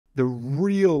The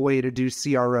real way to do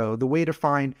CRO, the way to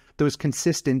find those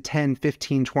consistent 10,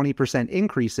 15, 20%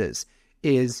 increases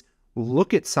is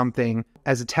look at something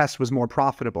as a test was more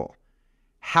profitable.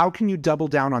 How can you double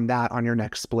down on that on your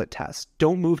next split test?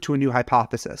 Don't move to a new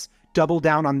hypothesis. Double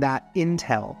down on that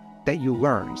intel that you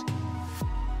learned.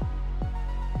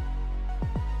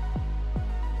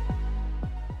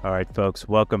 All right, folks,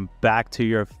 welcome back to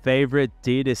your favorite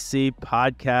D2C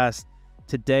podcast.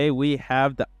 Today we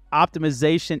have the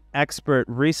optimization expert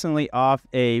recently off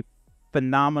a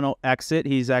phenomenal exit.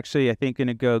 He's actually, I think, going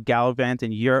to go gallivant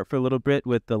in Europe for a little bit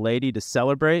with the lady to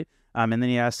celebrate. And then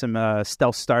he has some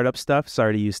stealth startup stuff.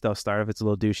 Sorry to use stealth startup. It's a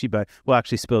little douchey, but we'll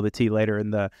actually spill the tea later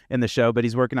in the show. But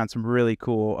he's working on some really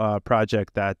cool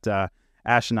project that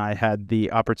Ash and I had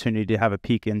the opportunity to have a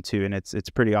peek into, and it's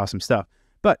pretty awesome stuff.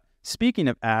 But speaking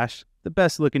of Ash, the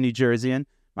best looking New Jerseyan,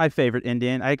 my favorite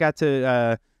Indian, I got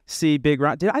to see Big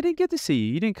Ron. I didn't get to see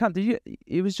you. You didn't come. Did you?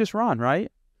 It was just Ron,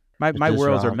 right? My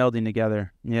worlds are melding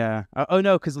together. Yeah. Oh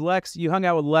no, because Lex, you hung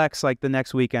out with Lex like the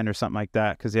next weekend or something like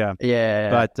that. Because yeah.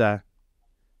 But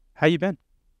how you been?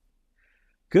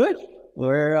 Good.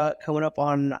 We're coming up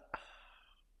on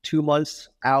 2 months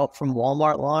out from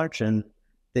Walmart launch, and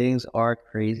things are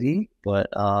crazy. But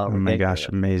oh my gosh,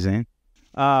 amazing.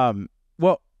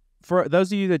 Well, for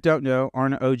those of you that don't know, are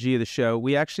an OG of the show,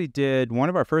 we actually did one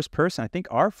of our first person, I think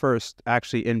our first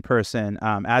actually in-person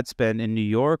ad spend in New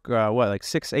York, like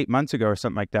 6-8 months ago or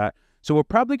something like that. So we're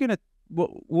probably going to,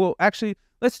 we'll actually,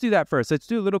 let's do that first. Let's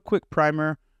do a little quick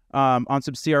primer on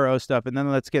some CRO stuff, and then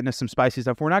let's get into some spicy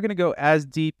stuff. We're not going to go as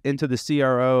deep into the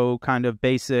CRO kind of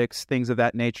basics, things of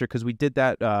that nature, because we did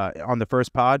that on the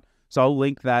first pod. So I'll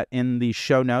link that in the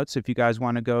show notes if you guys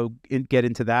want to go get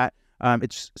into that.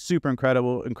 It's super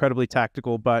incredible, incredibly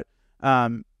tactical. But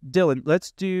Dylan,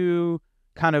 let's do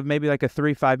kind of maybe like a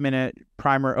 3-5 minute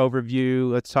primer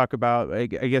overview. Let's talk about, I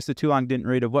guess the too long didn't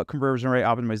read, of what conversion rate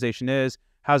optimization is,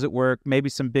 how's it work, maybe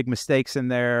some big mistakes in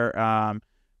there,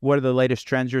 what are the latest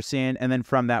trends you're seeing, and then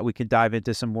from that we can dive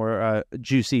into some more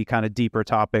juicy kind of deeper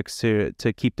topics to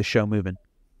keep the show moving.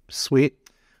 Sweet.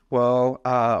 Well,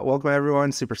 welcome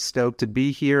everyone. Super stoked to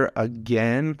be here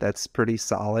again. That's pretty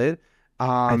solid.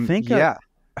 I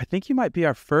think you might be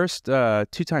our first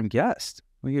two-time guest.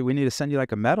 We need to send you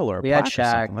like a medal or a plaque or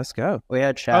something. Let's go. We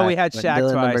had Shaq. Oh, we had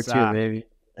Shaq twice. Number 2, baby.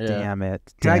 Yeah. Damn it.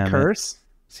 Can I curse?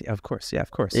 See, of course. Yeah, of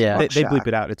course. Yeah. They bleep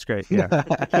it out. It's great. Yeah.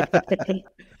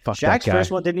 Fuck Shaq's first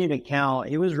one didn't even count.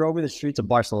 He was roaming the streets of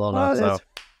Barcelona. Oh,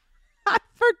 I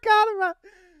forgot about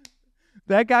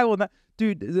that guy. Will not.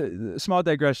 Dude, small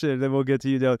digression, and then we'll get to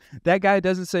you, Dylan. That guy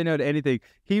doesn't say no to anything.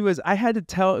 I had to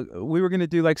tell, we were going to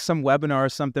do like some webinar or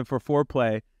something for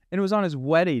Foreplay, and it was on his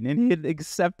wedding, and he had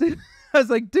accepted. I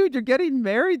was like, dude, you're getting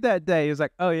married that day. He was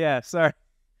like, oh yeah, sorry.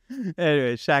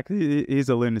 Anyway, Shaq, he's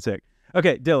a lunatic.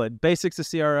 Okay, Dylan, basics of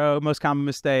CRO, most common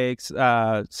mistakes,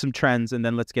 some trends, and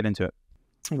then let's get into it.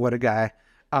 What a guy.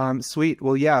 Sweet.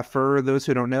 Well, yeah, for those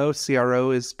who don't know, CRO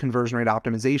is conversion rate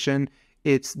optimization.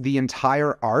 It's the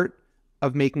entire art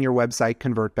of making your website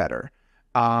convert better.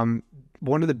 One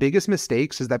of the biggest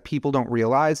mistakes is that people don't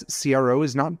realize CRO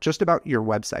is not just about your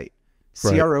website.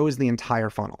 Right. CRO is the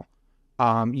entire funnel.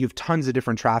 You have tons of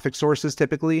different traffic sources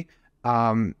typically.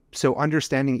 So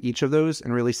understanding each of those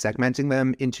and really segmenting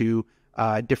them into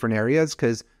different areas,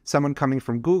 because someone coming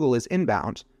from Google is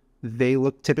inbound. They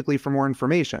look typically for more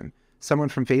information. Someone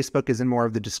from Facebook is in more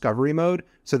of the discovery mode.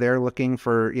 So they're looking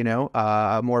for,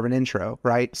 more of an intro,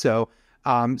 right? So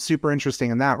super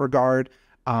interesting in that regard.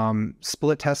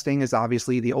 Split testing is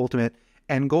obviously the ultimate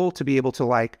end goal, to be able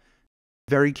to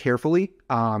very carefully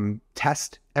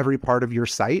test every part of your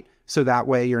site. So that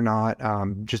way you're not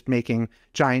just making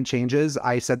giant changes.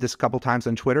 I said this a couple times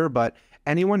on Twitter, but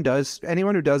anyone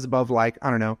who does above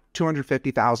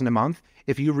 250,000 a month,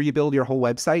 if you rebuild your whole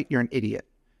website, you're an idiot.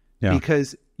 Yeah.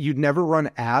 Because you'd never run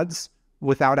ads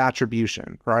without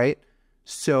attribution, right?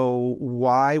 So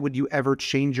why would you ever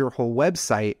change your whole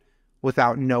website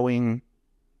without knowing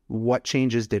what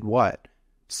changes did what?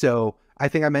 So I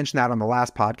think I mentioned that on the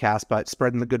last podcast, but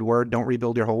spreading the good word, don't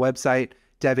rebuild your whole website.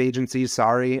 Dev agencies,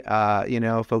 sorry,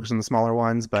 focus on the smaller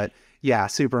ones, but yeah,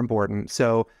 super important.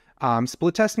 So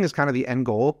split testing is kind of the end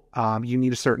goal. You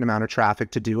need a certain amount of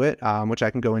traffic to do it, which I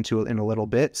can go into in a little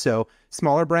bit. So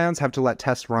smaller brands have to let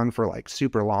tests run for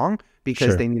super long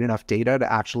because they need enough data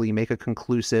to actually make a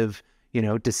conclusive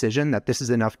decision that this is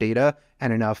enough data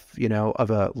and enough,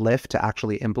 of a lift to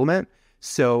actually implement.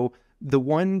 So the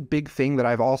one big thing that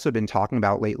I've also been talking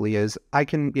about lately is I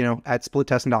can, at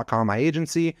splittesting.com, my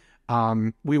agency,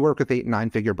 we work with 8 and 9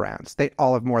 figure brands. They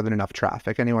all have more than enough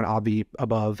traffic. Anyone obvi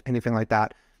above, anything like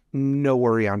that, no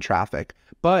worry on traffic.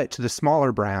 But to the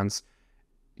smaller brands,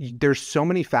 there's so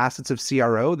many facets of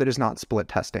CRO that is not split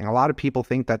testing. A lot of people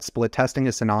think that split testing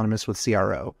is synonymous with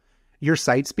CRO. Your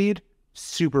site speed,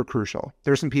 super crucial.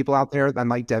 There's some people out there that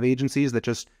like dev agencies that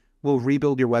just will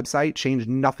rebuild your website, change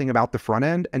nothing about the front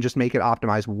end, and just make it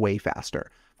optimize way faster.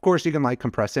 Of course, you can like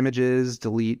compress images,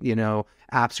 delete,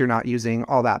 apps you're not using,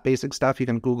 all that basic stuff. You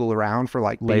can Google around for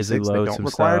like Lazy basics that load don't some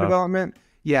require stuff. development.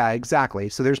 Yeah, exactly.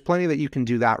 So there's plenty that you can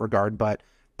do that regard, but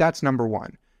that's number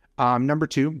one. Number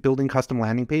two, building custom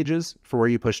landing pages for where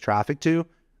you push traffic to,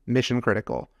 mission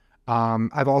critical.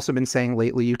 I've also been saying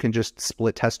lately you can just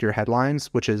split test your headlines,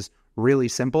 which is really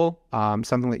simple,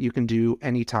 something that you can do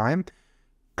anytime.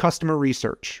 Customer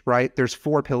research, right? There's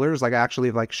 4 pillars. Like I actually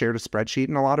have like shared a spreadsheet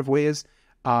in a lot of ways.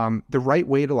 The right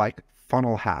way to like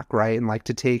funnel hack, right? And like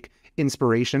to take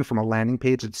inspiration from a landing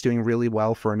page that's doing really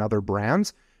well for another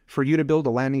brand, for you to build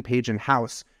a landing page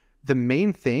in-house. The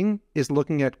main thing is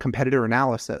looking at competitor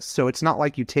analysis. So it's not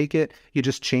like you take it, you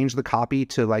just change the copy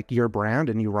to like your brand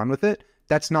and you run with it.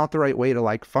 That's not the right way to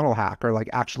like funnel hack or like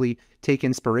actually take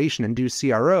inspiration and do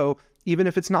CRO, even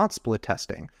if it's not split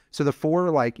testing. So the 4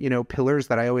 like, pillars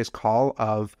that I always call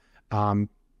of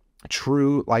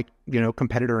true like,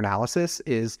 competitor analysis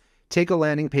is take a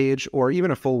landing page or even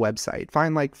a full website.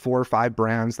 Find like 4 or 5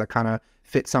 brands that kind of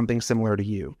fit something similar to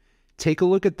you. Take a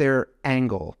look at their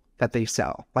angle that they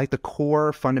sell, like the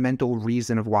core fundamental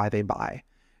reason of why they buy.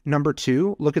 Number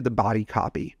 2, look at the body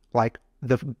copy, like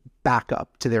the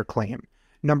backup to their claim.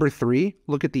 Number 3,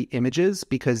 look at the images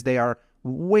because they are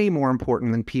way more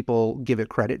important than people give it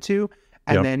credit to.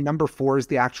 And then number 4 is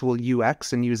the actual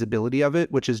UX and usability of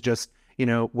it, which is just,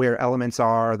 where elements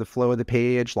are, the flow of the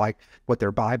page, like what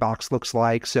their buy box looks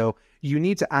like. So you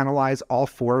need to analyze all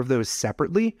 4 of those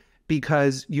separately,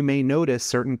 because you may notice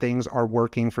certain things are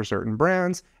working for certain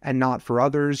brands and not for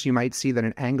others. You might see that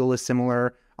an angle is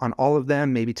similar on all of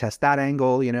them, maybe test that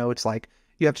angle. It's like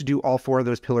you have to do all 4 of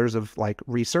those pillars of like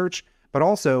research, but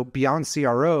also beyond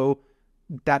CRO,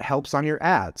 that helps on your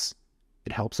ads.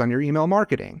 It helps on your email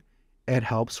marketing. It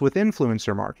helps with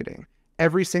influencer marketing.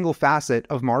 Every single facet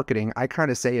of marketing, I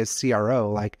kind of say is CRO.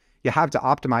 Like you have to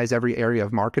optimize every area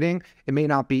of marketing. It may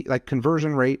not be like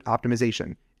conversion rate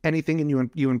optimization. Anything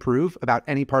you improve about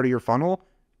any part of your funnel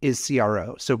is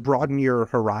CRO. So broaden your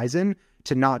horizon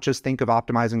to not just think of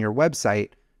optimizing your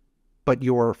website, but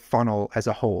your funnel as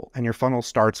a whole. And your funnel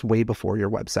starts way before your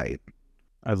website.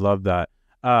 I love that.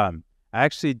 I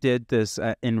actually did this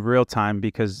in real time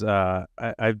because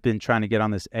I've been trying to get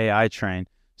on this AI train.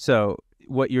 So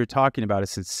what you're talking about is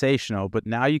sensational, but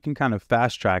now you can kind of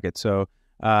fast track it. So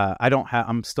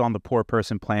I'm still on the poor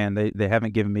person plan. They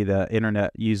haven't given me the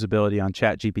internet usability on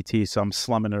ChatGPT, so I'm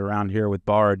slumming it around here with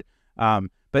Bard.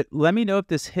 But let me know if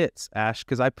this hits, Ash,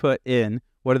 because I put in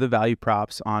what are the value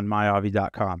props on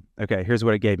myavi.com. Okay, here's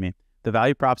what it gave me. The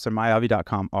value props on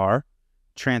myavi.com are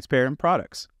transparent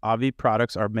products. Avi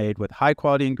products are made with high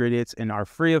quality ingredients and are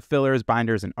free of fillers,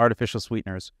 binders, and artificial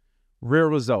sweeteners. Real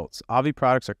results. Avi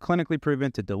products are clinically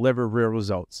proven to deliver real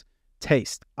results.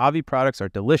 Taste. Avi products are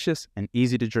delicious and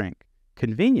easy to drink.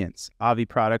 Convenience. Avi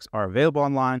products are available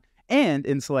online and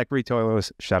in select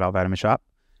retailers. Shout out Vitamin Shop.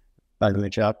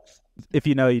 Vitamin Shop. If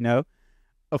you know, you know.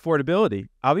 Affordability.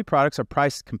 Avi products are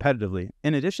priced competitively.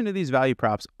 In addition to these value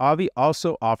props, Avi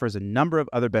also offers a number of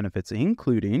other benefits,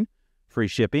 including free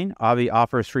shipping. Avi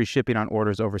offers free shipping on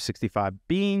orders over 65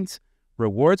 beans.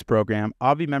 Rewards program.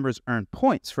 Avi members earn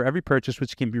points for every purchase,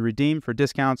 which can be redeemed for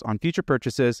discounts on future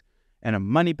purchases, and a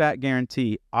money-back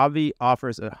guarantee. Avi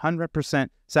offers a 100%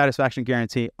 satisfaction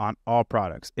guarantee on all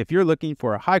products. If you're looking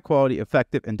for a high-quality,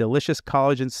 effective, and delicious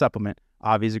collagen supplement,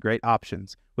 Avi is a great option.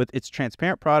 With its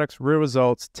transparent products, real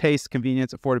results, taste,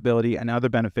 convenience, affordability, and other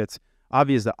benefits,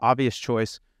 Avi is the obvious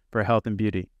choice for health and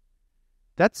beauty.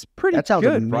 That's pretty good,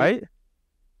 amazing. Right?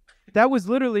 That was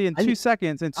literally in 2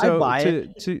 seconds. And so,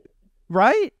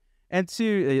 right? And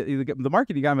to the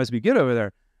marketing guy must be good over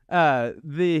there.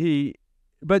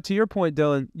 But to your point,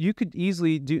 Dylan, you could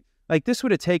easily do, like this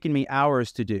would have taken me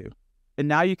hours to do. And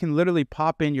now you can literally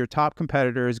pop in your top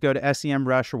competitors, go to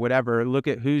SEMrush or whatever, look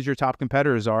at who's your top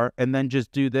competitors are, and then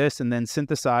just do this and then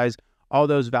synthesize all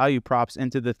those value props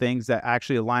into the things that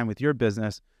actually align with your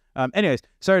business. Anyways,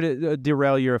 sorry to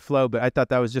derail your flow, but I thought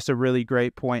that was just a really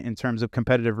great point in terms of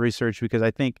competitive research, because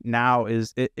I think now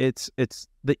is it's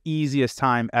the easiest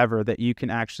time ever that you can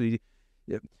actually,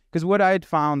 because what I had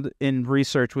found in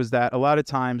research was that a lot of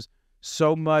times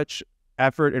so much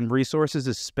effort and resources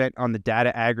is spent on the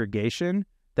data aggregation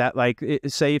that, like,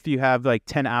 say if you have like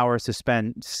 10 hours to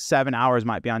spend, 7 hours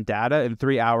might be on data and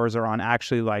 3 hours are on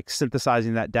actually like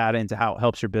synthesizing that data into how it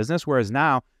helps your business. Whereas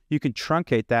now you can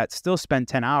truncate that, still spend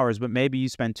 10 hours, but maybe you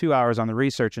spend 2 hours on the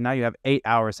research and now you have 8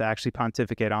 hours to actually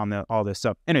pontificate on all this.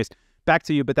 So anyways, back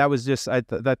to you, but that was just, I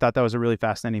thought that was a really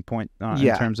fascinating point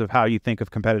in terms of how you think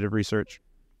of competitive research.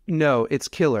 No, it's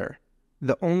killer.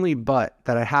 The only but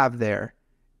that I have there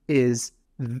is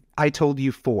I told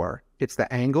you 4. It's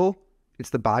the angle, it's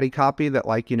the body copy that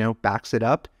backs it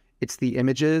up, it's the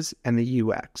images and the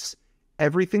UX.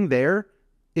 Everything there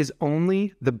is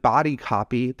only the body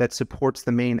copy that supports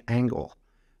the main angle.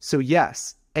 So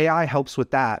yes, AI helps with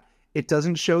that. It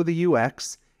doesn't show the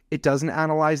UX, it doesn't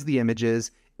analyze the images,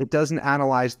 it doesn't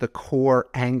analyze the core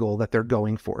angle that they're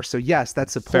going for. So yes, that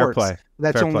supports. Fair play.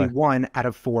 That's Fair only play. 1 out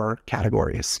of 4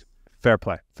 categories. Fair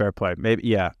play. Fair play. Maybe,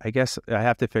 yeah, I guess I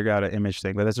have to figure out an image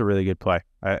thing, but that's a really good play.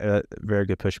 Very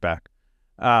good pushback.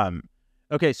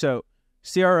 Okay, so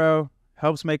CRO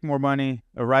helps make more money.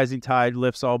 A rising tide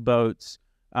lifts all boats.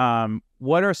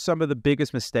 What are some of the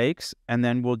biggest mistakes? And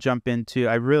then we'll jump into,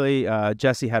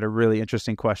 Jesse had a really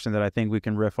interesting question that I think we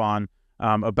can riff on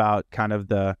about kind of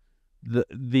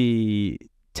the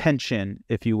tension,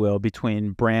 if you will,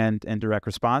 between brand and direct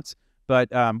response. But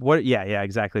yeah,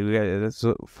 exactly. That's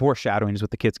foreshadowing is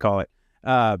what the kids call it.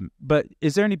 But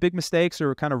is there any big mistakes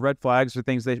or kind of red flags or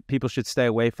things that people should stay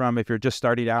away from if you're just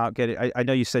starting out? I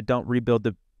know you said don't rebuild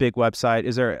the big website.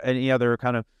 Is there any other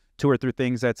kind of 2 or 3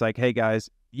 things that's like, hey guys,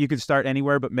 you can start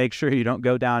anywhere, but make sure you don't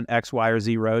go down X, Y, or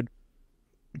Z road?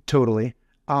 Totally.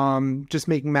 Just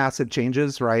making massive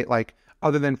changes, right? Like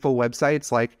other than full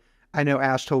websites, like I know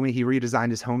Ash told me he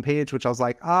redesigned his homepage, which I was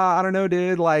like, I don't know,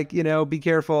 dude. Like, be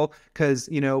careful because,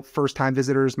 first time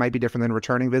visitors might be different than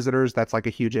returning visitors. That's like a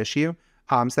huge issue.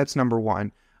 So that's number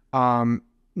 1.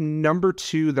 Number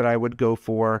 2 that I would go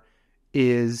for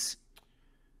is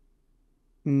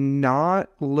not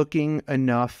looking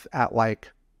enough at like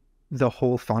the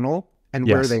whole funnel and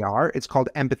where they are. It's called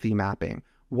empathy mapping.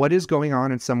 What is going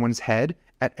on in someone's head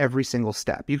at every single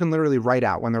step? You can literally write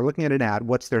out when they're looking at an ad,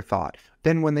 what's their thought?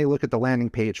 Then when they look at the landing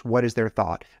page, what is their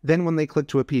thought? Then when they click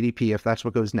to a PDP, if that's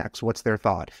what goes next, what's their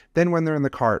thought? Then when they're in the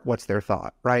cart, what's their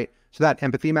thought, right? So that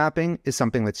empathy mapping is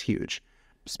something that's huge.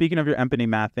 Speaking of your empathy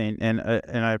mapping, and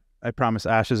I promise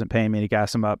Ash isn't paying me to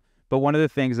gas him up, but one of the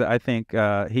things that I think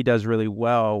he does really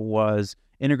well was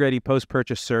integrating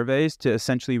post-purchase surveys to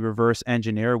essentially reverse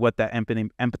engineer what that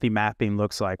empathy mapping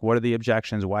looks like. What are the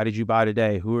objections? Why did you buy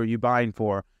today? Who are you buying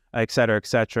for? Et cetera,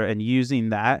 and using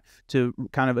that to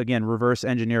kind of, again, reverse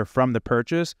engineer from the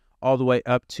purchase all the way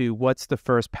up to what's the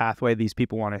first pathway these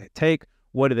people want to take?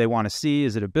 What do they want to see?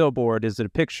 Is it a billboard? Is it a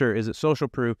picture? Is it social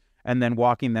proof? And then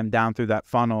walking them down through that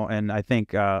funnel. And I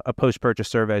think a post-purchase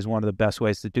survey is one of the best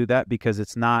ways to do that, because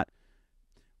it's not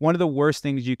one of the worst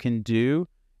things you can do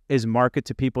is market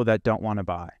to people that don't want to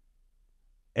buy.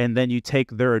 And then you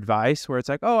take their advice where it's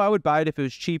like, oh, I would buy it if it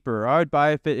was cheaper. Or I would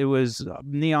buy it if it was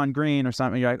neon green or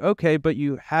something. You're like, okay, but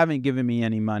you haven't given me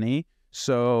any money.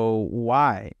 So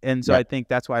why? And so I think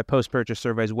that's why a post-purchase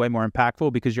survey is way more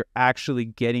impactful, because you're actually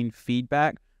getting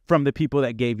feedback from the people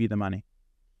that gave you the money.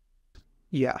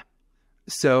 Yeah.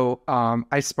 So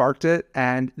I sparked it,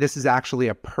 and this is actually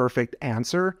a perfect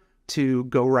answer to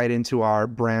go right into our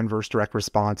brand versus direct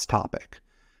response topic.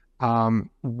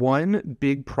 One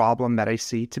big problem that I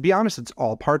see, to be honest, it's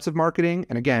all parts of marketing.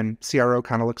 And again, CRO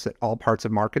kind of looks at all parts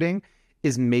of marketing,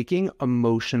 is making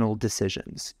emotional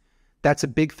decisions. That's a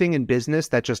big thing in business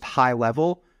that just high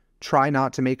level, try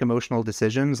not to make emotional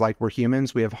decisions. Like, we're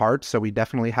humans, we have hearts, so we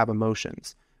definitely have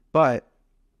emotions. But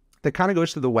that kind of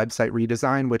goes to the website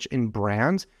redesign, which in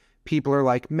brands, people are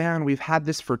like, man, we've had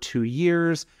this for 2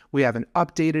 years. We haven't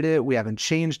updated it. We haven't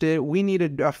changed it. We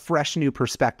needed a fresh new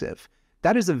perspective.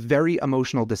 That is a very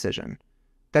emotional decision.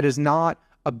 That is not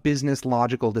a business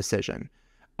logical decision.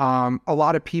 A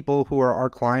lot of people who are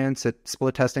our clients at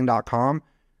splittesting.com,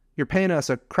 you're paying us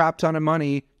a crap ton of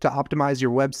money to optimize your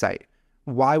website.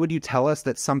 Why would you tell us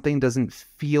that something doesn't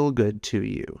feel good to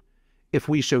you? If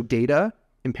we show data,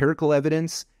 empirical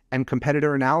evidence, and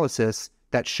competitor analysis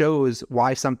that shows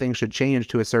why something should change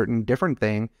to a certain different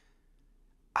thing,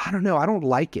 I don't know. I don't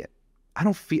like it. I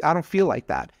don't feel like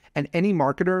that. And any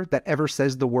marketer that ever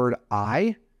says the word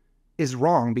I is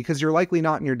wrong, because you're likely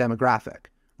not in your demographic,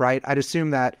 right? I'd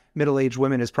assume that middle-aged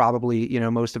women is probably,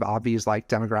 most of Obvi's like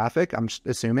demographic, I'm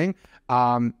assuming.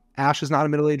 Ash is not a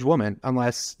middle-aged woman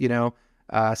unless,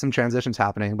 some transitions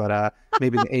happening, but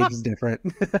maybe the age is different.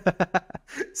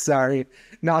 Sorry,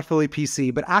 not fully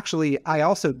PC. But actually, I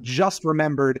also just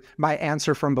remembered my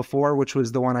answer from before, which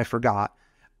was the one I forgot.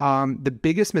 The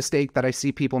biggest mistake that I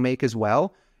see people make as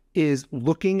well is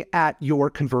looking at your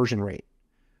conversion rate.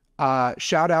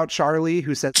 Shout out Charlie,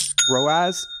 who says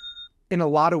ROAS. In a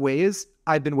lot of ways,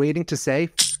 I've been waiting to say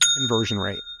conversion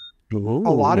rate. A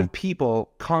lot of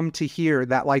people come to hear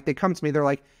that, like, they come to me, they're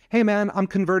like, hey man, I'm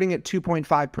converting at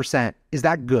 2.5%. Is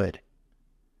that good?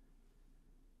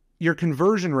 Your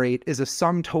conversion rate is a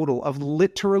sum total of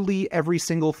literally every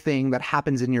single thing that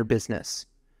happens in your business.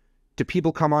 Do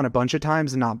people come on a bunch of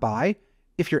times and not buy?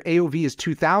 If your AOV is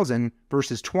 2,000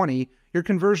 versus 20, your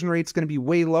conversion rate's going to be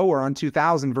way lower on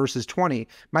 2,000 versus 20.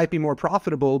 Might be more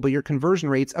profitable, but your conversion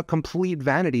rate's a complete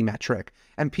vanity metric.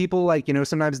 And people, like, you know,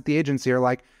 sometimes at the agency are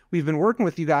like, we've been working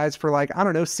with you guys for, like, I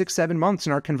don't know, 6-7 months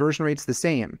and our conversion rate's the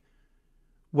same.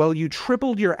 Well, you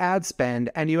tripled your ad spend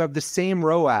and you have the same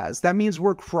ROAS. That means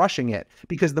we're crushing it,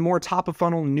 because the more top of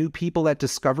funnel new people that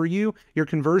discover you, your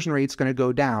conversion rate's going to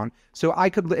go down. So I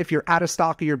could, if you're out of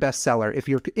stock of your bestseller, if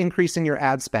you're increasing your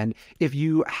ad spend, if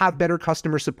you have better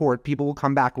customer support, people will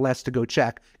come back less to go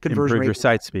check. Conversion Improve rate your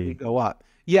site speed. go up.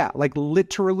 Yeah, like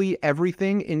literally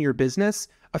everything in your business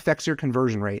affects your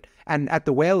conversion rate. And at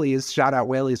the Whaleys, shout out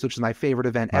Whaleys, which is my favorite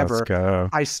event ever. Let's go.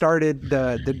 I started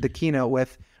the keynote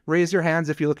with, raise your hands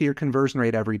if you look at your conversion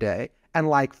rate every day. And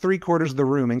like 3/4 of the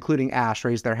room, including Ash,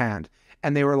 raised their hand.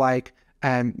 And they were like,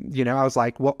 and you know, I was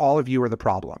like, well, all of you are the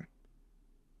problem.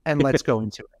 And let's go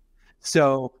into it.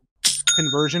 So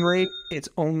conversion rate, it's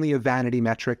only a vanity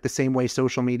metric. The same way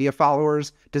social media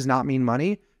followers does not mean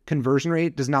money. Conversion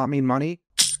rate does not mean money.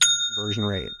 Conversion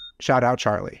rate. Shout out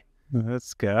Charlie.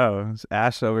 Let's go. It's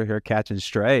Ash over here catching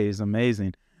strays.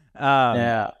 Amazing.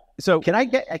 Yeah. So Can I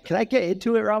get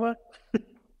into it, Rama?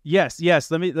 yes.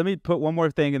 Let me put one more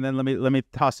thing, and then let me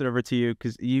toss it over to you,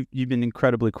 because you've been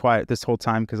incredibly quiet this whole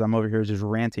time because I'm over here just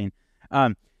ranting.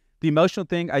 The emotional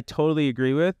thing, I totally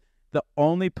agree with. The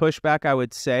only pushback I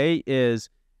would say is,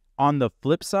 on the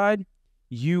flip side,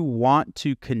 you want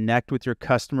to connect with your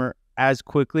customer as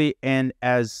quickly and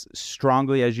as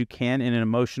strongly as you can in an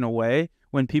emotional way.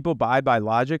 When people buy by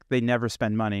logic, they never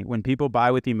spend money. When people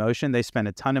buy with emotion, they spend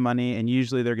a ton of money, and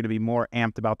usually they're going to be more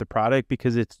amped about the product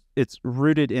because it's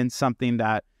rooted in something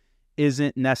that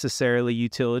isn't necessarily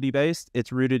utility based.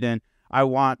 It's rooted in, I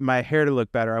want my hair to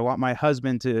look better. I want my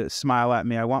husband to smile at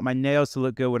me. I want my nails to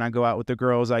look good when I go out with the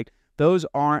girls. Like, those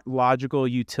aren't logical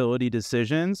utility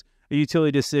decisions. A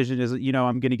utility decision is, you know,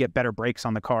 I'm going to get better brakes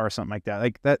on the car or something like that.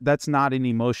 Like that's not an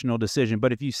emotional decision.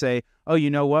 But if you say, oh, you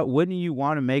know what, wouldn't you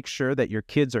want to make sure that your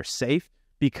kids are safe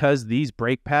because these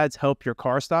brake pads help your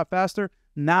car stop faster?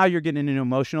 Now you're getting an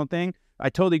emotional thing. I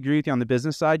totally agree with you on the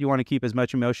business side. You want to keep as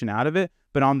much emotion out of it.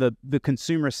 But on the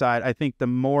consumer side, I think the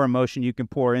more emotion you can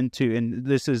pour into, and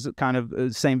this is kind of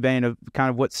the same vein of kind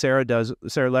of what Sarah does,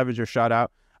 Sarah Levinger, shout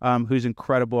out, who's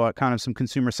incredible at kind of some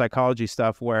consumer psychology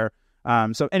stuff where,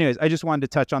 so anyways, I just wanted to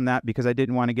touch on that because I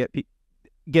didn't want to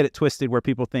get it twisted where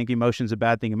people think emotion's a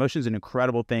bad thing. Emotion's an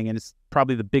incredible thing, and it's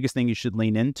probably the biggest thing you should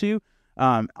lean into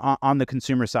on the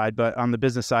consumer side. But on the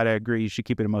business side, I agree, you should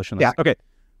keep it emotionless. Yeah. Okay,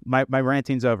 my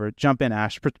ranting's over. Jump in,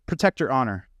 Ash. Protect your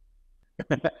honor.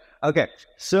 Okay,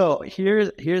 so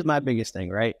here's my biggest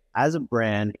thing, right? As a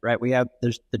brand, right,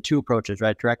 there's the two approaches,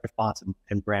 right? Direct response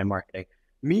and brand marketing.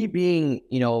 Me being,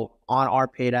 you know, on our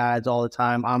paid ads all the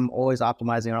time, I'm always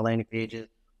optimizing our landing pages,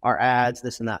 our ads,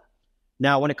 this and that.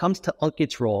 Now, when it comes to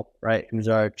Ankit's role, right, who's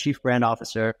our chief brand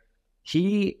officer,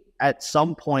 he at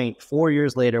some point 4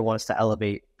 years later wants to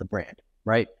elevate the brand,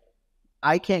 right?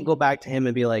 I can't go back to him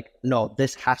and be like, no,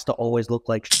 this has to always look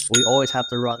like we always have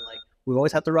to run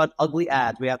ugly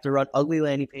ads, we have to run ugly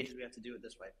landing pages, we have to do it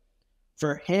this way.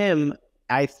 For him,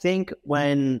 I think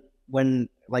when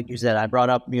like you said, I brought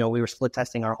up, you know, we were split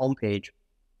testing our homepage.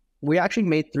 We actually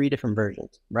made 3 different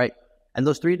versions, right? And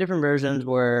those 3 different versions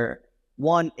were,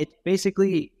 one, it's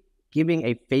basically giving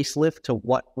a facelift to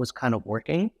what was kind of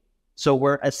working. So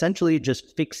we're essentially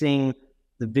just fixing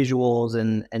the visuals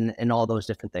and all those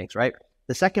different things, right?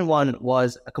 The second one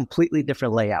was a completely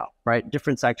different layout, right?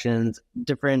 Different sections,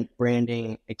 different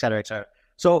branding, et cetera, et cetera.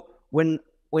 So when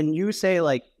you say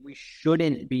like we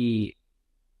shouldn't be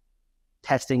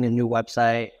testing a new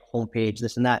website, homepage,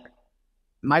 this and that,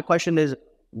 my question is,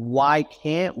 why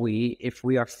can't we, if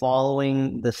we are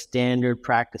following the standard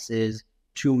practices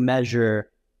to measure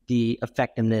the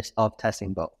effectiveness of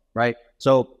testing both, right?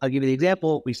 So I'll give you the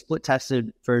example. We split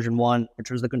tested version 1, which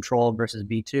was the control versus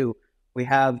V2. We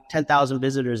have 10,000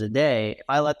 visitors a day. If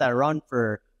I let that run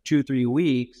for 2-3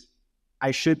 weeks,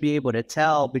 I should be able to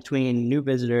tell between new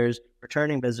visitors,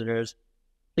 returning visitors,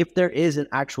 if there is an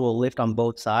actual lift on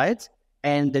both sides,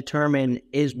 and determine,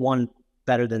 is one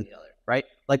better than the other, right?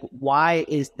 Like, why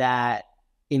is that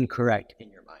incorrect in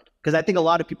your mind? Because I think a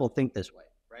lot of people think this way,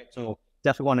 right? So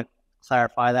definitely want to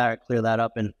clarify that or clear that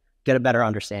up and get a better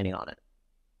understanding on it.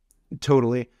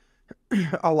 Totally.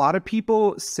 A lot of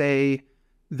people say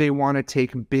they want to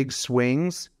take big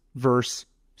swings versus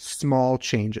small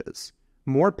changes.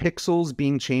 More pixels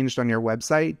being changed on your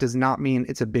website does not mean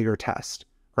it's a bigger test,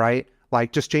 right?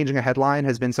 Like just changing a headline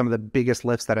has been some of the biggest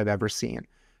lifts that I've ever seen.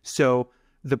 So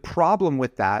the problem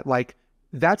with that, like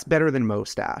that's better than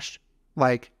most, Ash.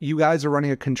 Like you guys are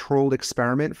running a controlled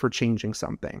experiment for changing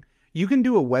something. You can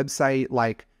do a website,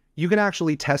 like you can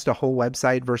actually test a whole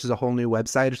website versus a whole new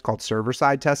website. It's called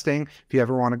server-side testing. If you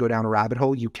ever want to go down a rabbit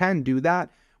hole, you can do that,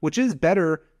 which is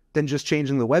better than just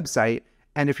changing the website.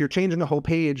 And if you're changing a whole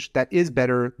page, that is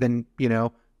better than, you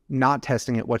know, not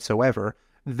testing it whatsoever.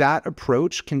 That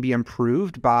approach can be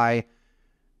improved by,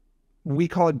 we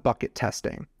call it bucket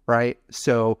testing, right?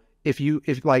 So if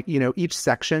like, you know, each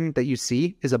section that you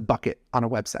see is a bucket on a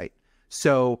website.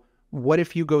 So what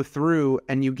if you go through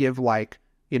and you give like,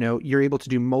 you know, you're able to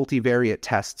do multivariate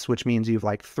tests, which means you have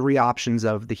like 3 options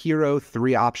of the hero,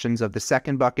 3 options of the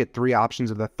second bucket, 3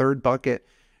 options of the third bucket.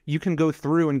 You can go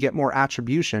through and get more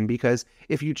attribution, because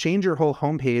if you change your whole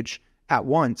homepage at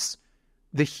once,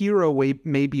 the hero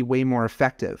may be way more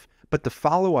effective, but the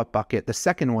follow-up bucket, the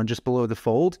second one just below the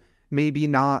fold, maybe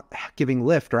not giving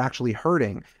lift or actually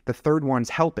hurting. The third one's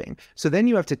helping. So then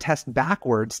you have to test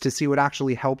backwards to see what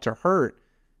actually helped or hurt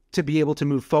to be able to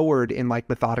move forward in like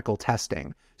methodical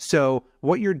testing. So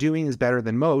what you're doing is better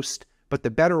than most, but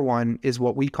the better one is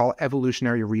what we call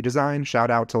evolutionary redesign. Shout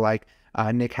out to like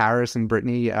Nick Harris and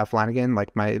Brittany Flanagan,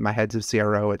 like my heads of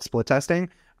CRO at Split Testing.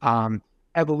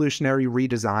 Evolutionary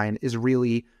redesign is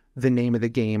really the name of the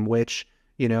game, which,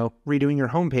 you know, redoing your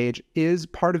homepage is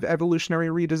part of evolutionary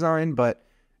redesign. But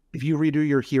if you redo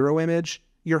your hero image,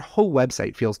 your whole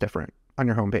website feels different on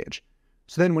your homepage.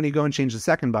 So then when you go and change the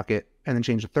second bucket and then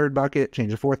change the third bucket,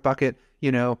 change the fourth bucket,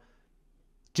 you know,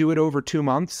 do it over 2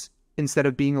 months instead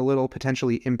of being a little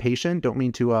potentially impatient. Don't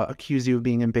mean to accuse you of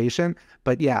being impatient,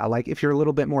 but yeah, like if you're a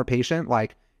little bit more patient,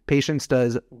 like patience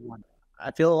does.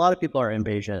 I feel a lot of people are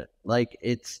impatient. Like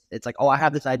it's like, oh, I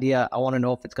have this idea. I want to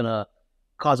know if it's gonna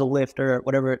cause a lift or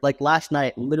whatever. Like last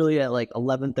night, literally at like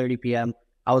 11:30 p.m.,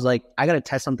 I was like, I gotta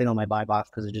test something on my buy box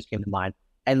because it just came to mind.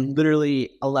 And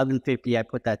literally 11:50, I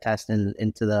put that test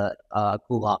into the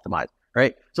Google Optimize.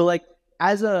 Right. So like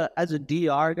as a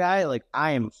DR guy, like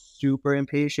I am super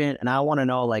impatient, and I want to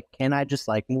know, like, can I just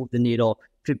like move the needle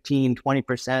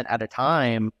 15-20% at a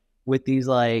time with these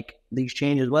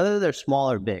changes, whether they're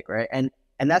small or big, right? And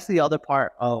that's the other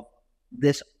part of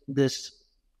this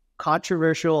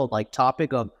controversial like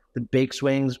topic of the big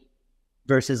swings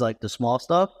versus like the small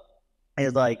stuff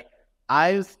is like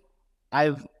I've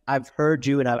heard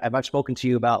you, and I've spoken to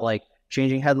you about like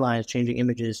changing headlines, changing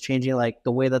images, changing like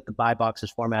the way that the buy box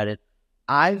is formatted.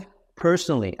 I've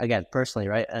personally,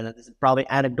 right, and this is probably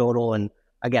anecdotal, and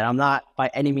again, I'm not by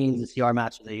any means the CR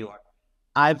master that you are.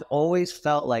 I've always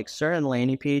felt like certain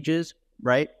landing pages,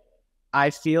 right?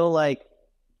 I feel like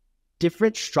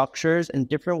different structures and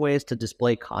different ways to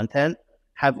display content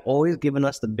have always given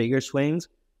us the bigger swings.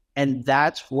 And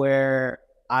that's where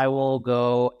I will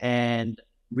go and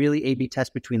really A/B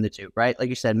test between the two, right? Like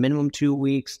you said, minimum 2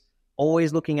 weeks,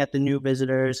 always looking at the new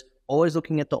visitors, always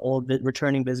looking at the old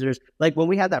returning visitors. Like when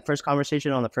we had that first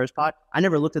conversation on the first pod, I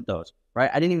never looked at those, right?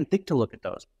 I didn't even think to look at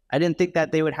those. I didn't think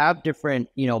that they would have different,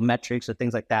 you know, metrics or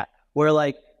things like that. Where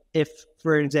like if,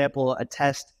 for example, a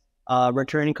test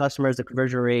returning customers, the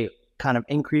conversion rate kind of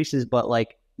increases, but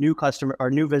like new customer or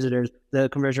new visitors, the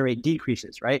conversion rate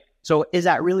decreases, right? So is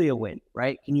that really a win,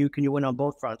 right? Can you win on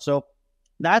both fronts? So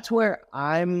that's where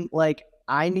I'm like,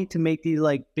 I need to make these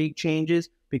like big changes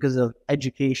because of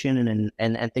education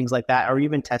and things like that, or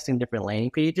even testing different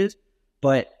landing pages.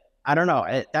 But I don't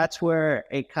know. That's where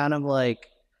it kind of like,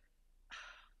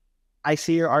 I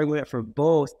see your argument for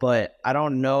both, but I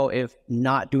don't know if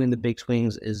not doing the big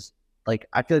swings is like,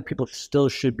 I feel like people still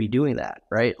should be doing that,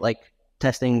 right? Like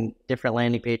testing different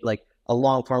landing page, like a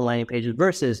long form landing pages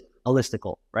versus a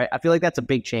listicle, right? I feel like that's a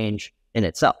big change in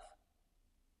itself.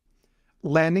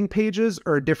 Landing pages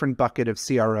are a different bucket of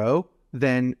CRO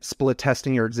than split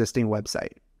testing your existing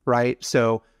website, right?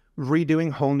 So redoing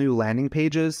whole new landing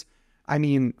pages. I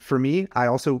mean, for me, I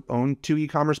also own 2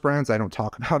 e-commerce brands. I don't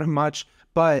talk about them much,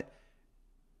 but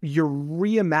you're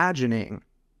reimagining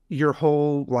your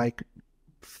whole like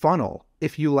funnel.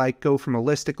 If you like go from a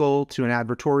listicle to an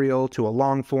advertorial to a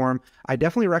long form, I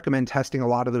definitely recommend testing a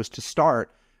lot of those to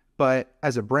start. But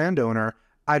as a brand owner,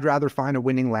 I'd rather find a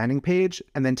winning landing page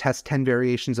and then test 10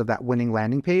 variations of that winning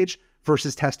landing page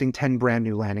versus testing 10 brand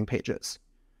new landing pages.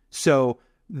 So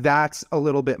that's a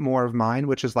little bit more of mine,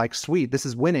 which is like, sweet, this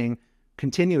is winning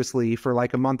continuously for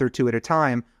like a month or 2 at a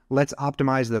time. let's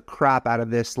optimize the crap out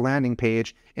of this landing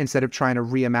page instead of trying to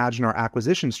reimagine our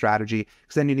acquisition strategy.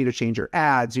 Because then you need to change your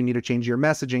ads, you need to change your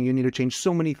messaging, you need to change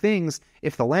so many things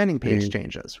if the landing page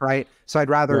changes, right? So I'd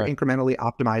rather incrementally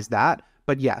optimize that.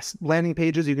 But yes, landing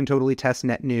pages, you can totally test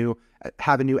net new,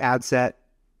 have a new ad set,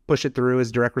 push it through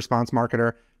as direct response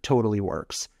marketer, totally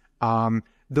works.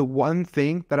 The one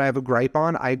thing that I have a gripe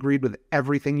on, I agreed with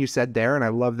everything you said there, and I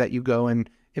love that you go and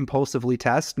impulsively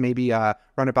test, maybe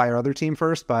run it by our other team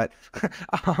first. But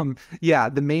yeah,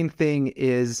 the main thing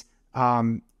is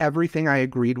everything I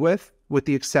agreed with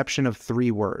the exception of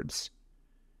 3 words: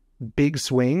 big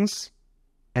swings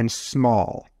and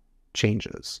small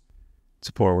changes. It's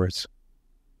 4 words.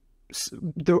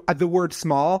 The word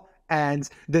small and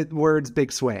the words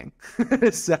big swing.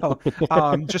 So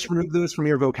just remove those from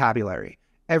your vocabulary.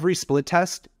 Every split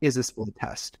test is a split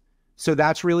test. So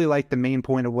that's really like the main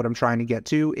point of what I'm trying to get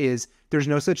to is there's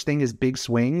no such thing as big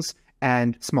swings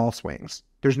and small swings.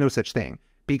 There's no such thing,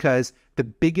 because the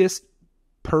biggest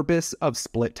purpose of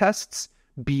split tests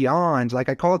beyond, like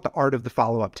I call it the art of the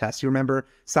follow-up test. You remember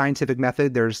scientific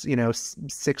method? There's,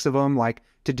 6 of them like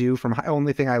to do from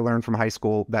only thing I learned from high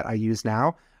school that I use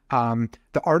now.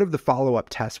 The art of the follow-up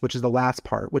test, which is the last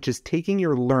part, which is taking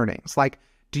your learnings. Like,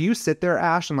 do you sit there,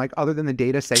 Ash, and like, other than the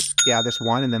data, say, yeah, this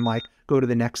one, and then like go to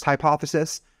the next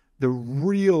hypothesis? The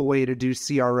real way to do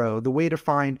CRO, the way to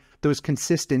find those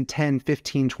consistent 10,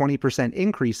 15, 20%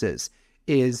 increases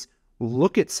is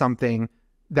look at something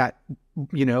that,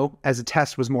 as a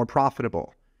test was more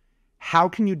profitable. How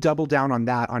can you double down on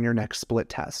that on your next split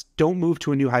test? Don't move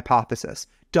to a new hypothesis.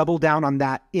 Double down on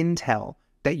that intel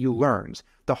that you learned.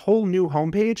 The whole new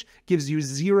homepage gives you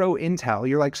 0 intel.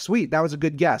 You're like, sweet, that was a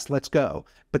good guess, let's go.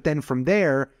 But then from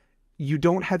there, you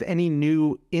don't have any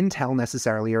new intel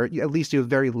necessarily, or at least you have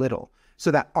very little.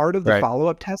 So that art of the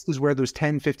follow-up test is where those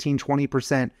 10, 15,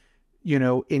 20%,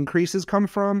 increases come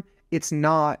from. It's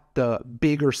not the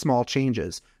big or small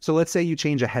changes. So let's say you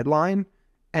change a headline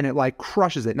and it like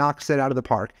crushes it, knocks it out of the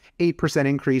park, 8%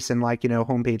 increase in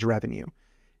homepage revenue.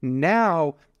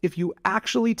 Now, if you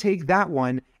actually take that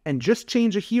one and just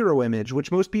change a hero image,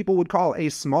 which most people would call a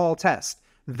small test,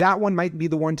 that one might be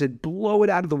the one to blow it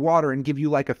out of the water and give you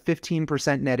like a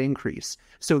 15% net increase.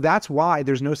 So that's why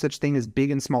there's no such thing as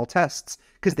big and small tests,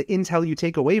 because the intel you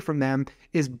take away from them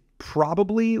is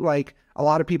probably like, a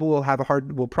lot of people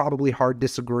will probably hard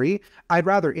disagree. I'd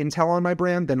rather intel on my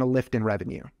brand than a lift in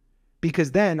revenue,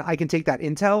 because then I can take that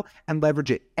intel and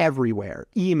leverage it everywhere.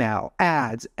 Email,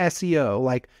 ads, SEO,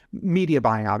 like media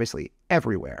buying, obviously,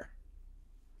 everywhere.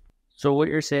 So what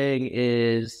you're saying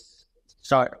is,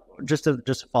 sorry, just to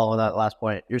follow that last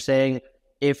point, you're saying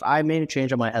if I made a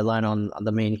change on my headline on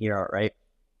the main hero, right?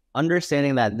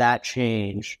 Understanding that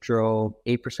change drove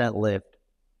 8% lift,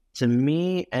 to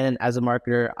me, and as a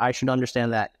marketer, I should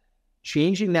understand that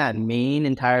changing that main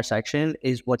entire section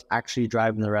is what's actually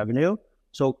driving the revenue.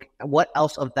 So what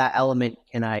else of that element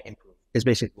can I improve is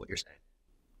basically what you're saying.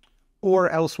 Or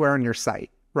elsewhere on your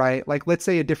site, right? Like, let's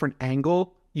say a different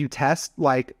angle you test,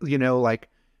 like,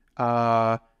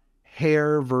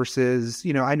 hair versus,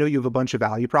 I know you have a bunch of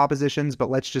value propositions, but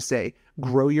let's just say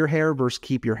grow your hair versus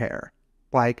keep your hair.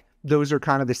 Like, those are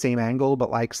kind of the same angle,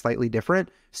 but like slightly different.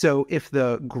 So if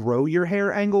the grow your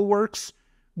hair angle works,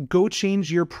 go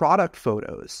change your product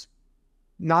photos,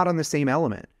 not on the same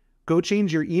element. Go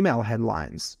change your email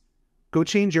headlines. Go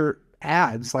change your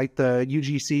ads, like the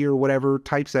UGC or whatever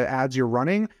types of ads you're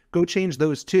running. Go change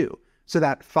those too. So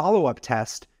that follow-up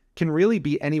test can really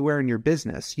be anywhere in your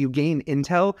business. You gain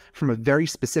intel from a very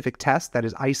specific test that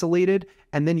is isolated,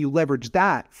 and then you leverage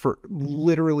that for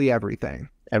literally everything.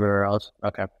 Everywhere else.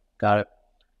 Okay. Got it.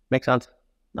 Makes sense.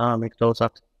 No, it makes total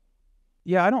sense.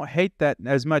 Yeah, I don't hate that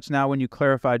as much now when you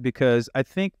clarified, because I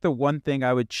think the one thing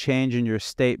I would change in your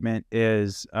statement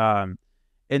is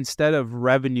instead of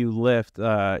revenue lift,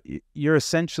 you're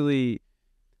essentially,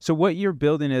 so what you're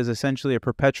building is essentially a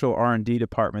perpetual R&D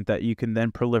department that you can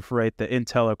then proliferate the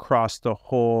intel across the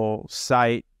whole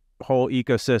site, whole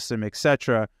ecosystem,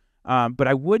 etc. But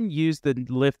I wouldn't use the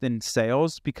lift in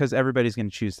sales, because everybody's going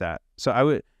to choose that. So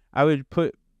I would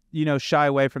put, shy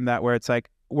away from that, where it's like,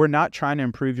 we're not trying to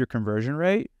improve your conversion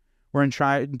rate. We're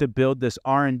trying to build this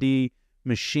R&D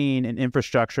machine and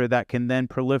infrastructure that can then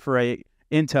proliferate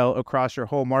intel across your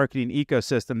whole marketing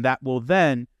ecosystem that will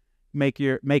then make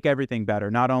everything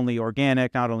better. Not only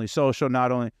organic, not only social,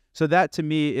 so that to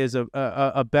me is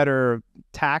a better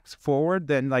tax forward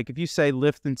than like if you say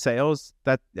lift in sales,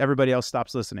 that everybody else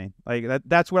stops listening. Like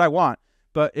that's what I want.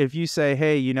 But if you say,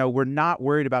 hey, we're not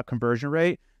worried about conversion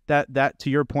rate, that to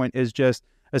your point is just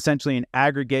essentially an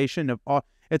aggregation of all.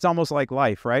 it's almost like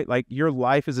life, right? Like your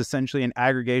life is essentially an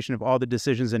aggregation of all the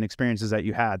decisions and experiences that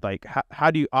you had. Like how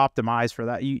do you optimize for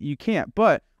that? You can't,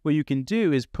 but what you can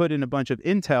do is put in a bunch of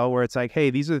intel where it's like,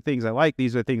 hey, these are the things I like,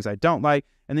 these are the things I don't like.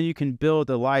 And then you can build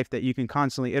a life that you can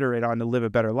constantly iterate on to live a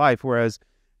better life. Whereas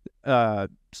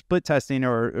split testing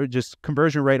or just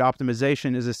conversion rate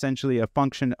optimization is essentially a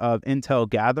function of intel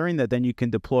gathering that then you can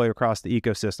deploy across the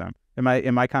ecosystem. Am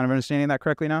I kind of understanding that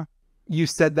correctly now? You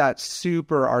said that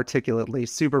super articulately.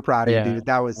 Super proud of you, dude.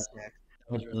 That was sick.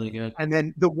 That was really good. And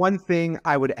then the one thing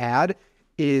I would add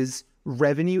is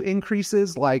revenue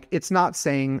increases. Like, it's not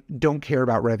saying don't care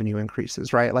about revenue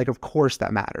increases, right? Like, of course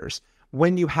that matters.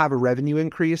 When you have a revenue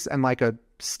increase and like a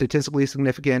statistically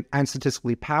significant and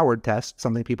statistically powered test,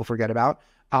 something people forget about,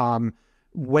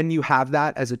 when you have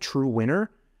that as a true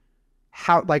winner,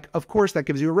 how, like, of course that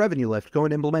gives you a revenue lift. Go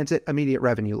and implement it, immediate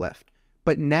revenue lift.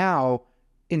 But now,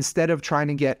 instead of trying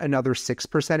to get another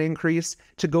 6% increase,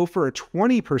 to go for a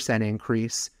 20%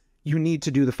 increase, you need to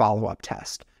do the follow-up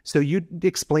test. So you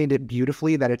explained it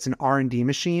beautifully that it's an R&D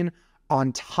machine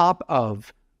on top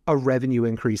of a revenue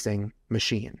increasing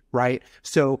machine, right?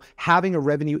 So having a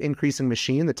revenue increasing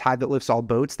machine, the tide that lifts all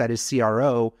boats, that is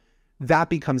CRO, that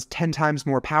becomes 10 times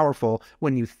more powerful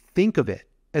when you think of it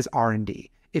as R&D.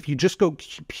 If you just go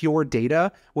pure data,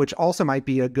 which also might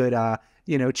be a good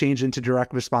change into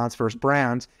direct response versus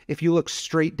brands. If you look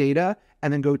straight data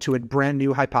and then go to a brand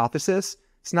new hypothesis,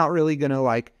 it's not really going to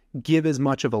like give as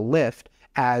much of a lift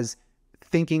as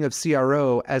thinking of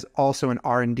CRO as also an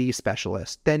R&D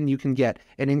specialist. Then you can get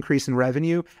an increase in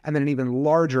revenue and then an even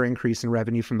larger increase in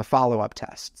revenue from the follow-up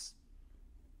tests.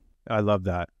 I love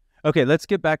that. Okay, let's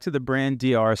get back to the brand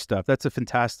DR stuff. That's a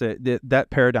fantastic, that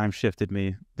paradigm shifted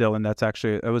me, Dylan.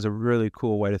 That was a really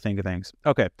cool way to think of things.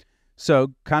 Okay.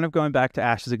 So kind of going back to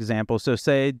Ash's example. So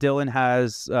say Dylan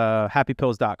has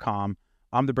happypills.com.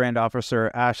 I'm the brand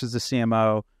officer. Ash is the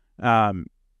CMO.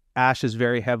 Ash is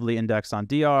very heavily indexed on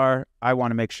DR. I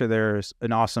want to make sure there's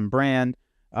an awesome brand.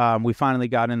 We finally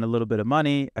got in a little bit of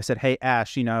money. I said, hey,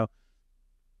 Ash,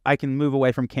 I can move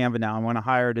away from Canva now. I want to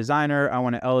hire a designer. I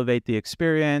want to elevate the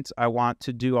experience. I want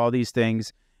to do all these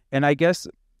things. And I guess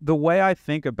the way I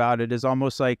think about it is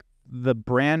almost like the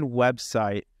brand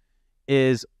website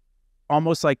is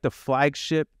almost like the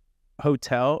flagship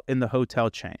hotel in the hotel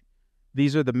chain.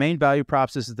 These are the main value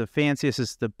props. This is the fanciest,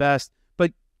 this is the best.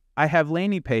 But I have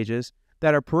landing pages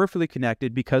that are peripherally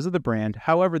connected because of the brand.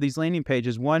 However, these landing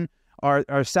pages, one,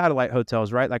 are satellite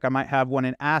hotels, right? Like I might have one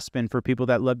in Aspen for people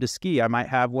that love to ski. I might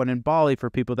have one in Bali for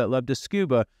people that love to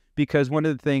scuba, because one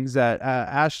of the things that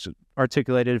Ash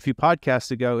articulated a few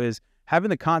podcasts ago is having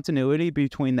the continuity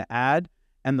between the ad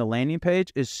and the landing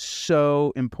page is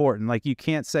so important. Like you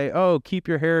can't say, oh, keep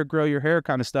your hair, grow your hair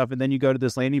kind of stuff. And then you go to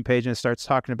this landing page and it starts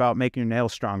talking about making your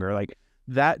nails stronger. Like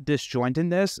that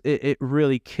disjointedness, it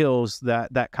really kills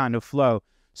that kind of flow.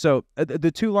 So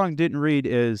the too long didn't read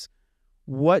is,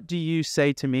 what do you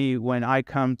say to me when I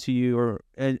come to you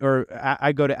or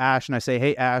I go to Ash and I say,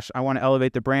 hey, Ash, I want to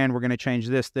elevate the brand. We're going to change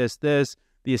this. The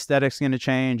aesthetic's going to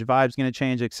change, vibe's going to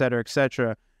change, et cetera, et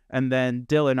cetera. And then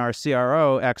Dylan, our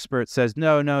CRO expert, says,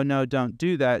 no, don't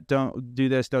do that. Don't do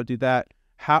this, don't do that.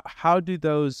 How do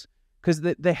those, because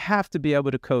they have to be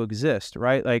able to coexist,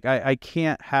 right? Like I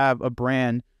can't have a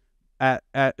brand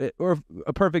or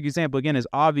a perfect example again is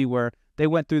Avi, where they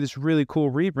went through this really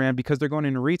cool rebrand because they're going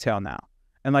into retail now.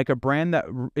 And like a brand that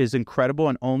is incredible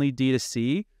and only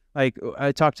D2C, like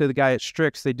I talked to the guy at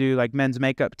Strix, they do like men's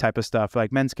makeup type of stuff,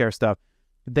 like men's care stuff.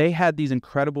 They had these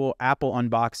incredible Apple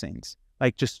unboxings,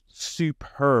 like just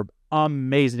superb,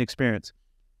 amazing experience.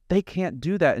 They can't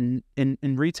do that in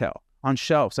retail on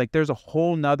shelves. Like there's a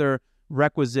whole nother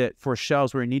requisite for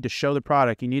shelves where you need to show the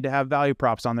product. You need to have value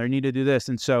props on there. You need to do this.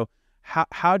 And so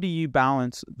how do you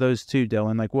balance those two,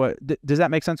 Dylan? Like what, does that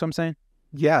make sense what I'm saying?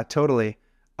 Yeah, totally.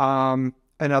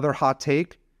 Another hot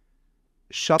take,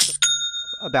 shut the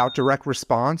up about direct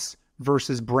response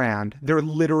versus brand. They're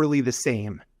literally the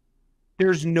same.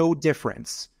 There's no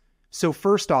difference. So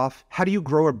first off, how do you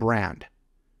grow a brand?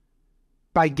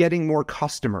 By getting more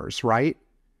customers, right?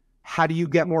 How do you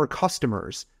get more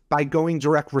customers? By going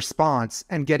direct response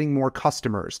and getting more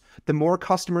customers. The more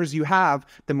customers you have,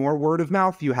 the more word of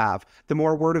mouth you have. The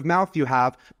more word of mouth you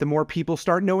have, the more people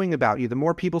start knowing about you. The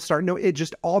more people start knowing, it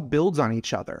just all builds on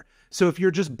each other. So if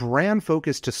you're just brand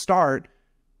focused to start,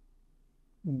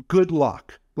 good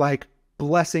luck. Like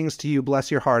blessings to you,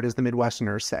 bless your heart, as the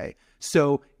Midwesterners say.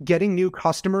 So getting new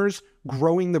customers,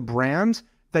 growing the brand,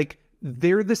 like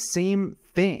they're the same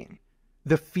thing.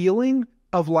 The feeling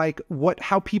of like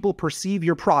how people perceive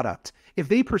your product. If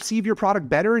they perceive your product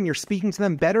better and you're speaking to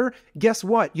them better, guess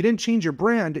what? You didn't change your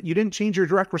brand. You didn't change your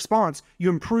direct response. You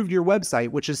improved your website,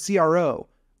 which is CRO,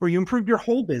 or you improved your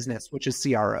whole business, which is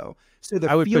CRO. So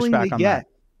the I would push feeling back they on get, that.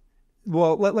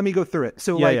 well, let me go through it.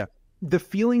 So the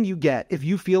feeling you get, if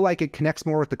you feel like it connects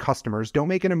more with the customers, don't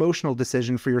make an emotional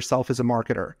decision for yourself as a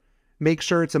marketer. Make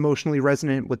sure it's emotionally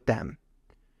resonant with them.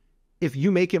 If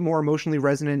you make it more emotionally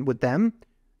resonant with them,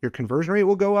 your conversion rate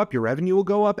will go up, your revenue will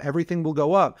go up, everything will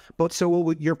go up. But so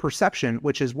will your perception,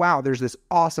 which is, wow, there's this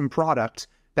awesome product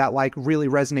that like really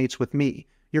resonates with me.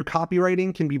 Your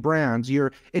copywriting can be brands.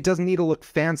 It doesn't need to look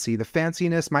fancy. The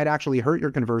fanciness might actually hurt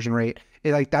your conversion rate.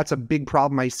 That's a big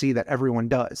problem I see that everyone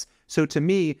does. So to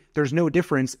me, there's no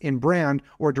difference in brand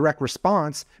or direct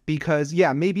response because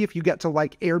yeah, maybe if you get to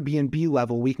like Airbnb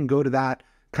level, we can go to that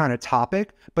kind of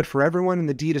topic. But for everyone in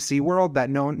the D2C world that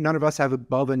none of us have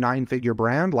above a 9-figure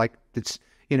brand, like it's,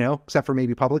 except for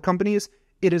maybe public companies,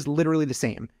 it is literally the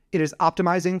same. It is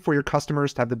optimizing for your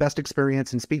customers to have the best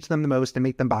experience and speak to them the most and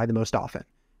make them buy the most often.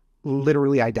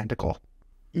 Literally identical.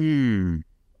 I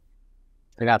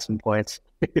got some points.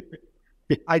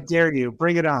 I dare you.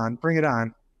 Bring it on. Bring it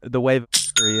on. The wave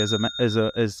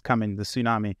is coming, the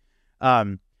tsunami.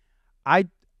 I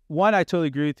totally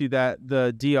agree with you that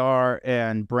the DR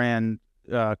and brand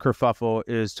kerfuffle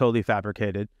is totally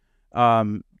fabricated.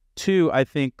 Two, I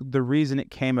think the reason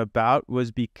it came about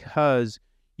was because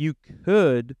you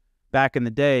could, back in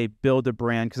the day, build a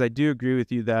brand, because I do agree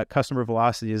with you that customer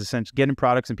velocity is essentially getting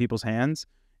products in people's hands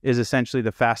is essentially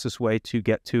the fastest way to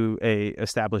get to a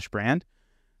established brand.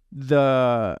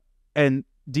 And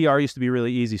DR used to be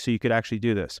really easy, so you could actually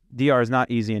do this. DR is not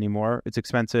easy anymore. It's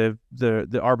expensive. The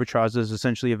arbitrage is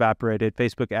essentially evaporated.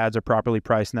 Facebook ads are properly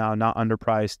priced now, not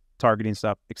underpriced, targeting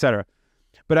stuff, etc.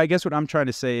 But I guess what I'm trying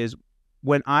to say is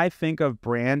when I think of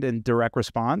brand and direct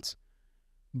response,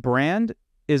 brand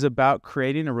is about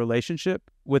creating a relationship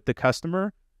with the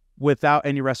customer without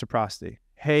any reciprocity.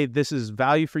 Hey, this is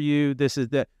value for you. This is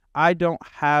that. I don't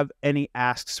have any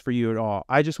asks for you at all.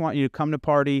 I just want you to come to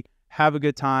party, have a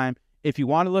good time. If you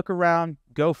want to look around,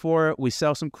 go for it. We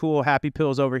sell some cool happy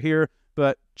pills over here,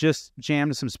 but just jam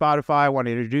to some Spotify. I want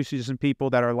to introduce you to some people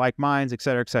that are like minds, et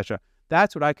cetera, et cetera.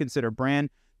 That's what I consider brand.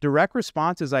 Direct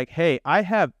response is like, hey, I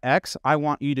have X. I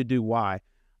want you to do Y.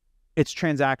 It's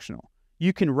transactional.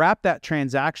 You can wrap that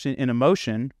transaction in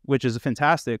emotion, which is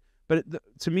fantastic. But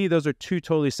to me, those are two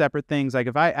totally separate things. Like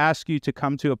if I ask you to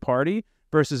come to a party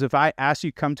versus if I ask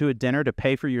you to come to a dinner to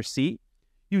pay for your seat,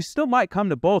 you still might come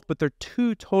to both, but they're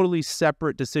two totally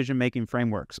separate decision-making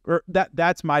frameworks. Or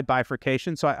that's my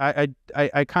bifurcation. So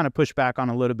I kind of push back on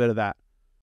a little bit of that.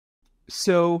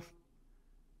 So,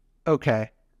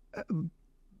 okay,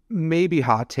 maybe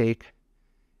hot take.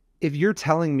 If you're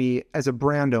telling me as a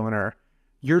brand owner,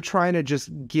 you're trying to just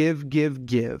give.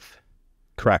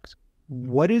 Correct.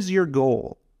 What is your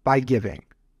goal by giving?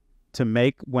 To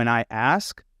make when I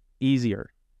ask easier.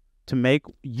 To make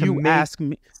you ask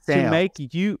me. Sales. To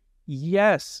make you.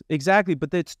 Yes, exactly.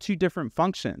 But it's two different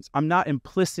functions. I'm not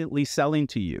implicitly selling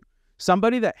to you.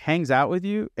 Somebody that hangs out with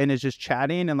you and is just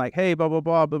chatting and like, hey, blah, blah,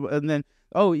 blah, blah, and then,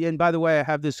 oh, and by the way, I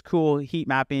have this cool heat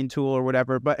mapping tool or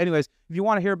whatever. But anyways, if you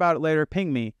want to hear about it later,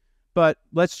 ping me. But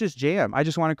let's just jam. I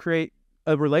just want to create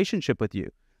a relationship with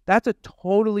you. That's a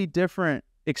totally different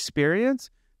experience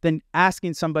than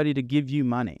asking somebody to give you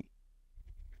money.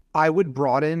 I would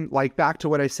broaden, like back to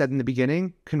what I said in the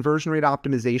beginning, conversion rate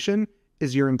optimization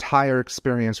is your entire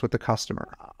experience with the customer.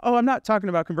 Oh, I'm not talking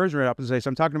about conversion rate optimization.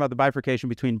 I'm talking about the bifurcation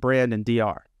between brand and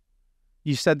DR.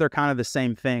 You said they're kind of the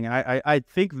same thing. And I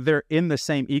think they're in the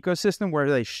same ecosystem where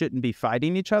they shouldn't be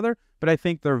fighting each other, but I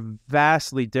think they're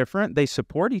vastly different. They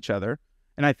support each other.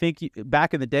 And I think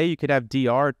back in the day, you could have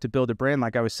DR to build a brand,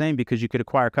 like I was saying, because you could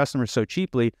acquire customers so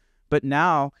cheaply. But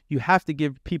now you have to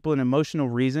give people an emotional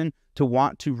reason to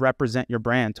want to represent your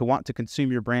brand, to want to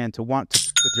consume your brand, to want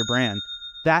to with your brand.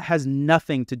 That has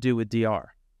nothing to do with DR.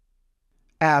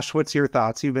 Ash, what's your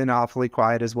thoughts? You've been awfully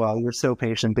quiet as well. You're so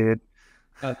patient, dude.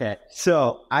 Okay.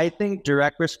 So I think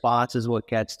direct response is what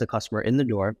gets the customer in the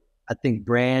door. I think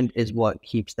brand is what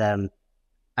keeps them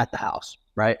at the house,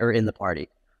 right? Or in the party.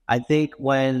 I think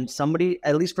when somebody,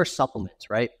 at least for supplements,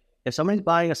 right? If somebody's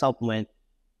buying a supplement,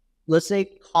 let's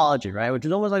say collagen, right? Which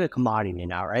is almost like a commodity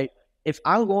now, right? If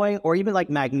I'm going, or even like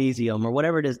magnesium or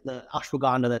whatever it is, the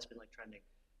ashwagandha that's been like trending.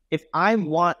 If I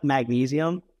want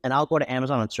magnesium and I'll go to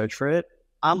Amazon and search for it,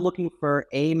 I'm looking for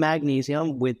a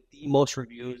magnesium with the most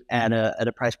reviews at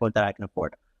a price point that I can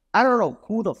afford. I don't know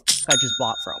who the I just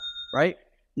bought from, right?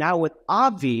 Now with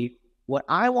Obvi, what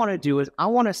I want to do is I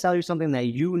want to sell you something that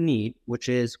you need, which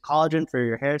is collagen for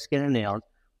your hair, skin, and nails.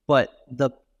 But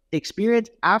the experience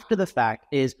after the fact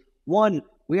is, one,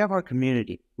 we have our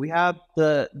community. We have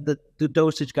the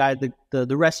dosage guide,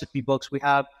 the recipe books. We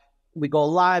go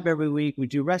live every week. We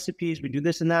do recipes. We do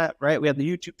this and that, right? We have the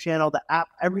YouTube channel, the app,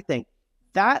 everything.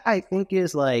 That I think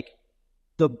is like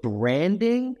the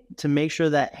branding to make sure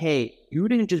that, hey, you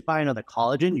didn't just buy another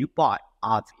collagen, you bought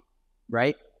Avi,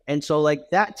 right? And so like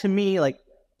that to me, like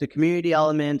the community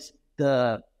elements,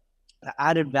 the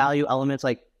added value elements,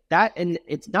 like that, and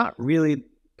it's not really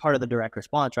part of the direct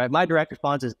response, right? My direct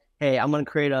response is, hey, I'm going to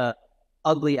create a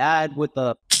ugly ad with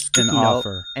an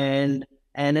offer and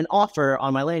an offer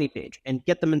on my landing page and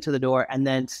get them into the door and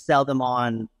then sell them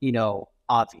on,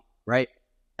 Avi, right?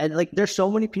 And like, there's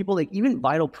so many people, like even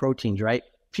Vital Proteins, right?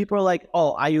 People are like,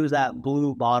 oh, I use that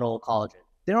blue bottle collagen.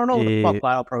 They don't know what the fuck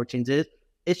Vital Proteins is.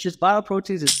 It's just Vital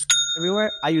Proteins is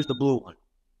everywhere. I use the blue one.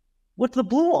 What's the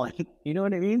blue one? You know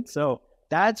what I mean? So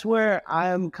that's where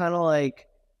I'm kind of like,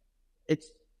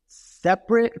 it's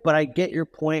separate, but I get your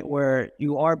point where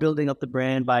you are building up the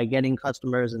brand by getting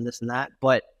customers and this and that,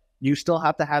 but you still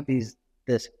have to have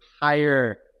this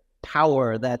higher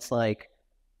power that's like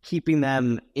keeping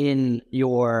them in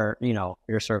your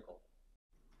circle.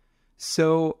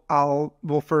 So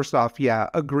well, first off, yeah,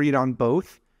 agreed on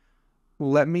both.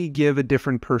 Let me give a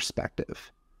different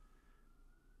perspective.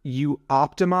 You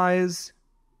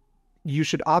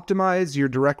should optimize your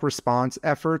direct response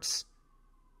efforts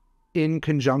in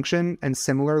conjunction and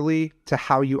similarly to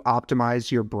how you optimize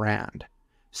your brand.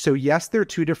 So yes, they're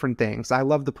two different things. I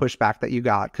love the pushback that you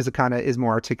got because it kind of is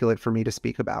more articulate for me to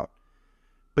speak about.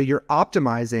 But you're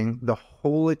optimizing the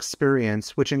whole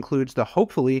experience, which includes the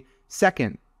hopefully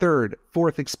second, third,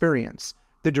 fourth experience.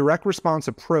 The direct response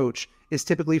approach is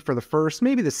typically for the first,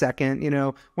 maybe the second,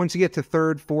 once you get to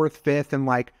third, fourth, fifth, and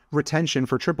like retention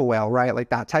for triple whale, right?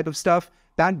 Like that type of stuff,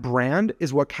 that brand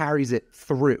is what carries it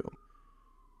through.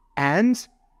 And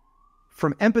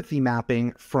from empathy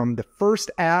mapping from the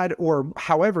first ad or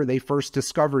however they first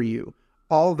discover you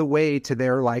all the way to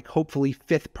their like hopefully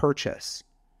fifth purchase,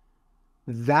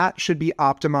 that should be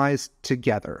optimized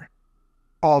together,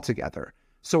 all together.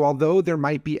 So although there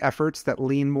might be efforts that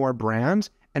lean more brand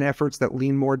and efforts that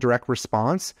lean more direct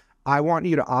response, I want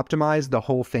you to optimize the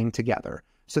whole thing together.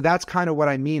 So that's kind of what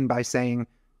I mean by saying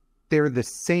they're the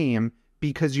same,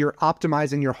 because you're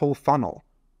optimizing your whole funnel,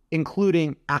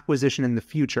 including acquisition in the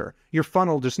future. Your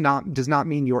funnel does not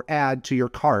mean your ad to your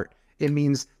cart. It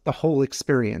means the whole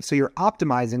experience. So you're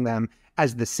optimizing them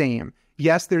as the same.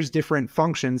 Yes, there's different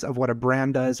functions of what a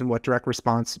brand does and what direct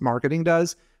response marketing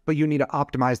does, but you need to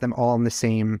optimize them all in the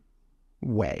same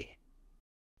way.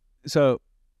 So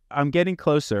I'm getting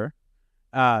closer.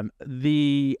 I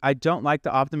don't like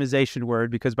the optimization word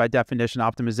because by definition,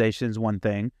 optimization is one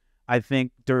thing. I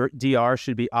think DR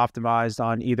should be optimized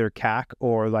on either CAC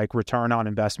or like return on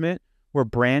investment, where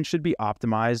brand should be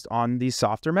optimized on these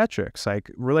softer metrics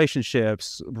like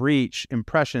relationships, reach,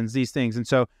 impressions, these things. And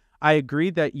so I agree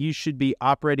that you should be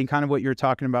operating kind of what you're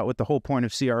talking about with the whole point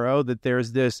of CRO, that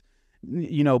there's this,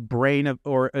 brain of,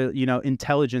 or,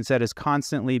 intelligence that is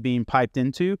constantly being piped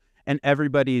into, and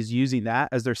everybody is using that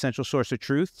as their central source of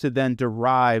truth to then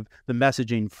derive the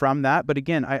messaging from that. But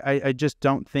again, I just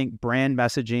don't think brand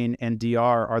messaging and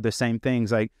DR are the same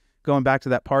things. Like going back to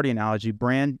that party analogy,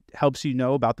 brand helps you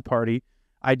know about the party.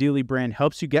 Ideally, brand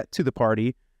helps you get to the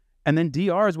party. And then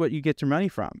DR is what you get your money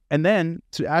from. And then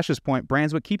to Ash's point,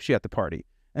 brand's what keeps you at the party.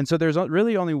 And so there's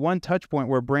really only one touch point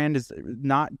where brand is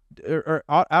not, or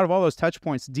out of all those touch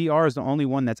points, DR is the only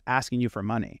one that's asking you for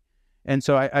money. And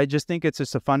so I just think it's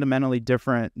just a fundamentally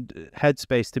different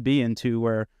headspace to be into,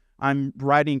 where I'm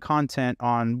writing content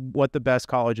on what the best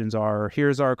collagens are, or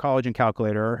here's our collagen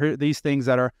calculator, or here, these things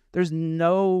that are, there's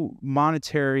no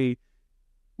monetary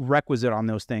requisite on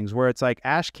those things, where it's like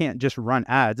Ash can't just run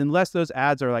ads unless those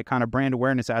ads are like kind of brand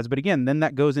awareness ads. But again, then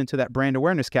that goes into that brand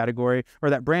awareness category or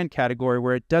that brand category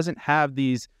where it doesn't have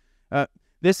these,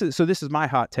 this is my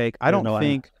hot take. I don't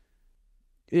think,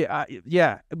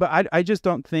 but I just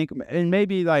don't think, and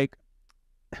maybe like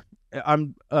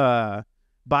I'm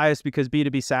biased because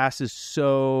B2B SaaS is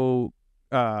so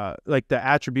like the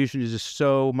attribution is just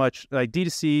so much like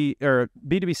D2C, or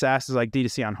B2B SaaS is like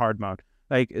D2C on hard mode.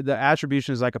 Like the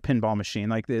attribution is like a pinball machine.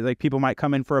 Like people might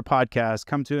come in for a podcast,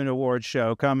 come to an awards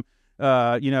show, come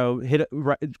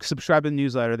subscribe to the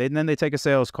newsletter. Then they take a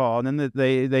sales call, and then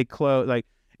they close. Like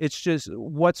it's just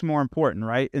what's more important,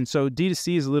 right? And so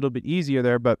D2C is a little bit easier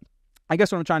there. But I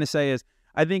guess what I'm trying to say is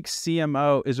I think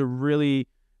CMO is a really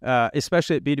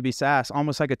especially at B2B SaaS,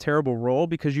 almost like a terrible role,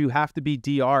 because you have to be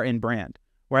DR in brand.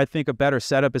 where I think a better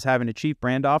setup is having a chief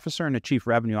brand officer and a chief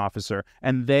revenue officer.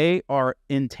 And they are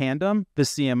in tandem, the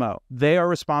CMO. They are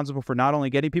responsible for not only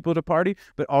getting people to the party,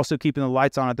 but also keeping the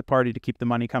lights on at the party to keep the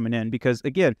money coming in. Because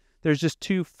again, there's just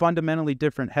two fundamentally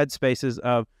different headspaces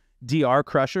of DR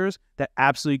crushers that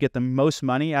absolutely get the most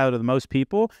money out of the most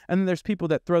people. And then there's people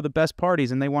that throw the best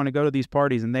parties and they want to go to these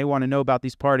parties and they want to know about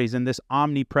these parties, and this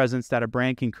omnipresence that a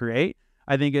brand can create.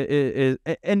 I think it is,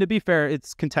 and to be fair,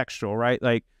 it's contextual, right?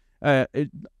 Like,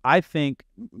 I think,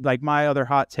 like, my other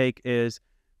hot take is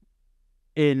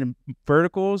in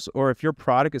verticals, or if your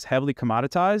product is heavily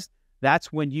commoditized,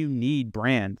 that's when you need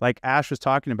brand. Like Ash was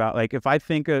talking about, like, if I'm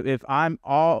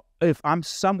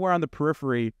somewhere on the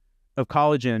periphery of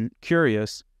collagen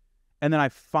curious, and then I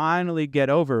finally get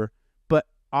over, but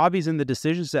Obvi's in the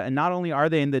decision set, and not only are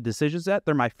they in the decision set,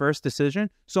 they're my first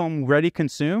decision, so I'm ready to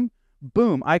consume.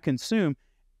 Boom, I consume.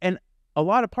 And a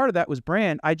lot of part of that was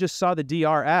brand. I just saw the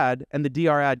DR ad, and the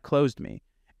DR ad closed me.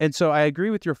 And so I agree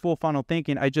with your full funnel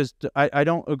thinking. I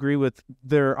don't agree with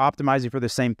they're optimizing for the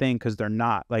same thing, because they're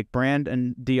not. Like, brand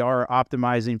and DR are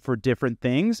optimizing for different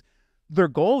things. Their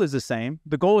goal is the same.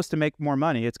 The goal is to make more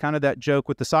money. It's kind of that joke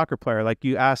with the soccer player. Like,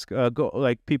 you ask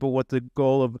people what the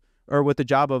goal of, or what the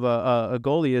job of a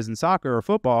goalie is in soccer or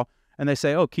football, and they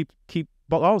say, oh, keep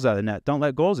balls out of the net. Don't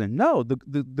let goals in. No,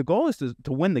 the goal is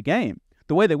to win the game.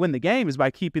 The way they win the game is by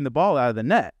keeping the ball out of the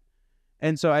net.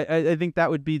 And so I think that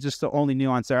would be just the only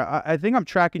nuance there. I think I'm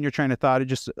tracking your train of thought. It's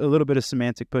just a little bit of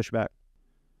semantic pushback.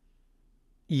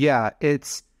 Yeah,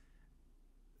 it's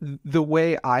the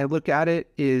way I look at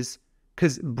it is,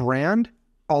 because brand,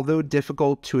 although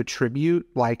difficult to attribute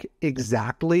like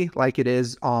exactly like it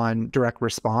is on direct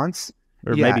response,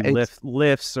 or maybe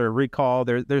lifts or recall.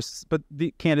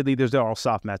 Candidly, they're all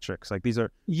soft metrics. Like, these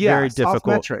are very difficult soft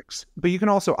metrics. But you can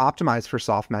also optimize for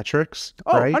soft metrics.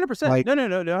 Oh, right? 100%. Like, No,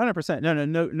 100%.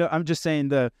 No. I'm just saying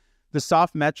the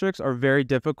soft metrics are very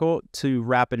difficult to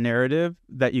wrap a narrative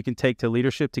that you can take to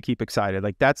leadership to keep excited.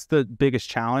 Like, that's the biggest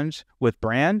challenge with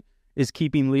brand, is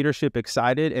keeping leadership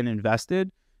excited and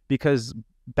invested, because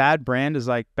bad brand is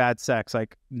like bad sex.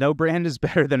 Like, no brand is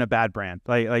better than a bad brand.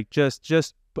 Like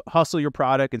just hustle your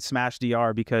product and smash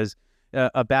DR, because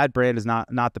a bad brand is not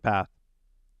the path.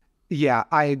 Yeah,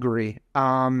 I agree.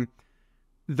 The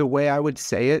way I would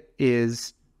say it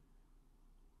is,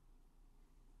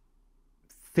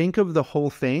 think of the whole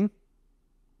thing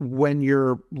when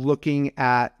you're looking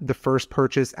at the first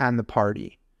purchase and the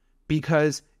party.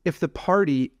 Because if the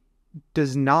party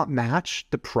does not match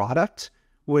the product,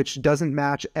 which doesn't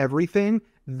match everything,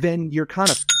 then you're kind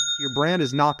of, your brand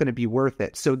is not going to be worth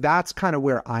it. So that's kind of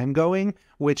where I'm going,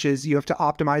 which is you have to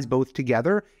optimize both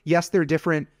together. Yes, they're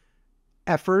different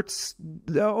efforts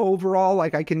overall.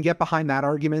 Like, I can get behind that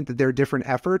argument that they're different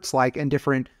efforts, like, and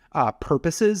different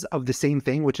purposes of the same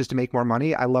thing, which is to make more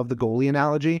money. I love the goalie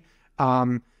analogy.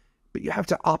 But you have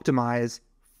to optimize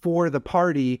for the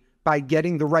party by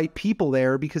getting the right people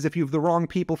there, because if you have the wrong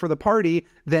people for the party,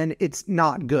 then it's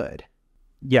not good.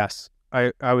 Yes,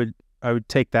 I would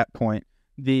take that point.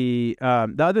 The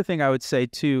other thing I would say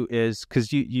too is,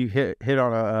 because you hit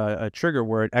on a trigger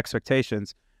word,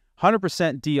 expectations.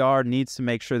 100% DR needs to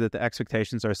make sure that the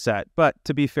expectations are set. But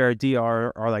to be fair,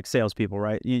 DR are like salespeople,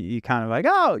 right? You kind of like,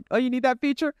 oh, you need that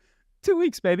feature? 2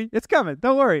 weeks, baby, it's coming.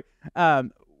 Don't worry.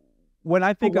 When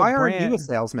I think, why aren't you a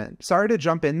salesman? Sorry to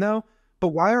jump in though, but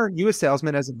why aren't you a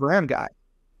salesman as a brand guy?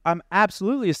 I'm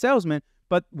absolutely a salesman,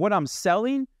 but what I'm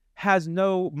selling has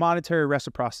no monetary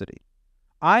reciprocity.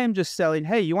 I am just selling,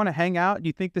 hey, you want to hang out?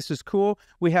 You think this is cool?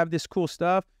 We have this cool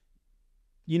stuff.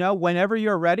 Whenever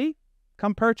you're ready,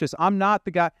 come purchase. I'm not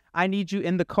the guy, I need you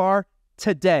in the car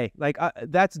today. Like,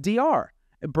 that's DR.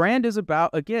 Brand is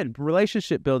about, again,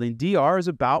 relationship building. DR is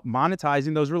about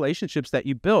monetizing those relationships that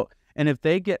you built. And if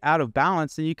they get out of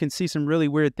balance, then you can see some really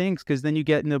weird things, because then you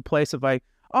get into a place of like,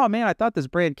 oh man, I thought this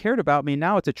brand cared about me.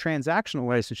 Now it's a transactional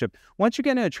relationship. Once you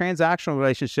get into a transactional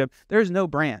relationship, there's no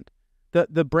brand.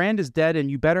 The brand is dead,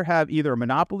 and you better have either a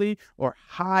monopoly or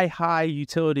high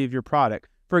utility of your product.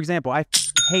 For example, I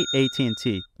hate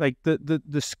AT&T, like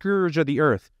the scourge of the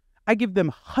earth. I give them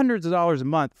hundreds of dollars a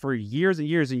month for years and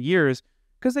years and years,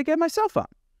 because they get my cell phone.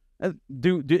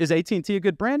 Is AT&T a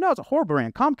good brand? No, it's a horrible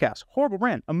brand. Comcast, horrible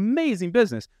brand. Amazing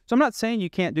business. So I'm not saying you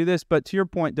can't do this, but to your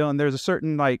point, Dylan, there's a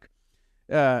certain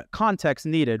context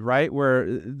needed, right? Where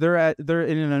they're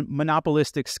in a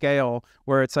monopolistic scale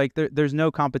where it's like there's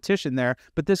no competition there.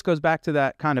 But this goes back to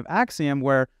that kind of axiom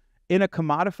where, in a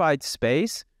commodified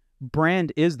space,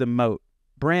 brand is the moat.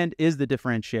 Brand is the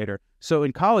differentiator. So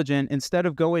in collagen, instead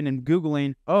of going and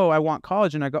Googling, oh, I want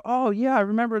collagen, I go, oh yeah, I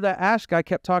remember that Ash guy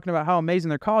kept talking about how amazing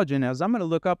their collagen is. I'm going to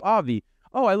look up Avi.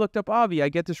 oh, I looked up Avi, I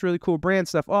get this really cool brand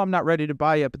stuff. Oh, I'm not ready to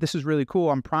buy yet, but this is really cool.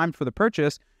 I'm primed for the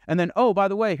purchase. And then, oh, by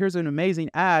the way, here's an amazing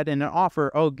ad and an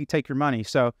offer. Oh, take your money.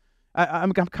 So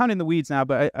I'm kind of in the weeds now,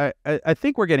 but I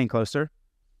think we're getting closer.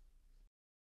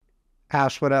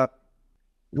 Ash, what up?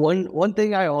 One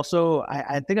thing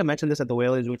I think I mentioned this at the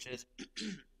Whalers, which is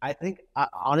I think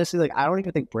honestly, like, I don't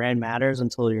even think brand matters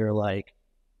until you're like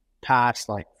past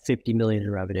like 50 million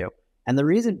in revenue. And the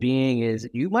reason being is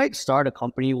you might start a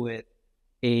company with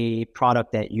a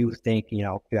product that you think, you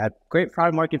know, you had great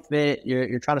product market fit,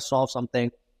 you're trying to solve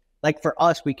something. Like for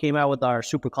us, we came out with our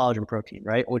super collagen protein,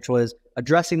 right? Which was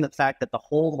addressing the fact that the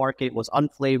whole market was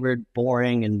unflavored,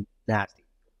 boring, and nasty.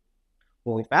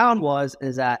 What we found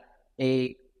is that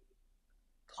a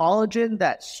collagen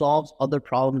that solves other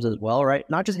problems as well, right?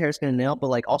 Not just hair, skin, and nail, but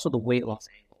like also the weight loss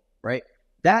angle, right?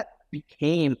 That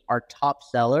became our top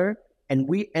seller, and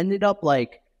we ended up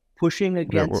like pushing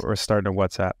against. We're starting a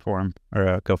WhatsApp forum or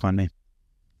a GoFundMe.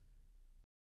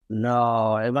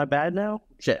 No, am I bad now?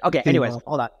 Shit. Okay. Anyways,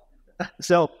 hold on.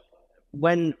 So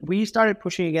when we started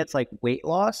pushing against like weight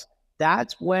loss,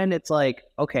 that's when it's like,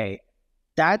 okay,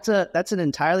 that's an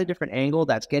entirely different angle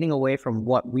that's getting away from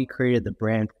what we created the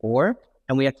brand for,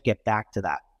 and we have to get back to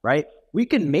that, right? We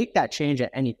can make that change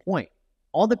at any point.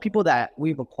 All the people that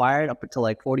we've acquired up until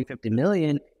like 40, 50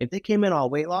 million, if they came in on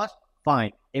weight loss,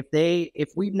 fine. If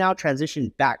we've now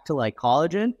transitioned back to like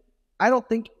collagen, I don't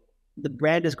think the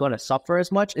brand is going to suffer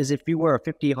as much as if you were a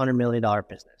 $50, $100 million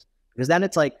business. Because then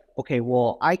it's like, okay,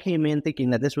 well, I came in thinking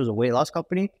that this was a weight loss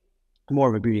company, more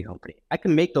of a beauty company. I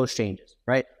can make those changes,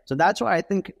 right? So that's why I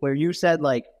think where you said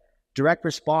like direct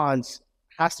response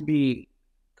has to be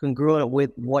congruent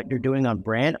with what you're doing on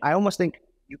brand. I almost think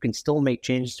you can still make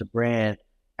changes to brand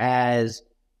as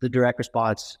the direct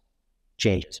response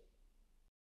changes.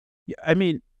 Yeah, I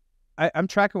mean, I'm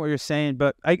tracking what you're saying,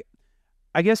 but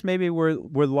I guess maybe we're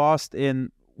lost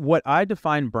in what I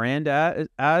define brand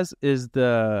as is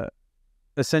the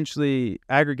essentially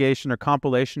aggregation or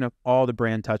compilation of all the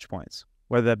brand touch points,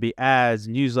 whether that be ads,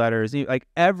 newsletters, like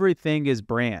everything is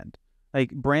brand.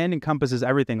 Like brand encompasses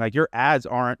everything. Like your ads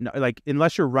aren't like,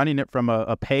 unless you're running it from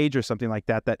a page or something like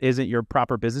that isn't your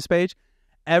proper business page,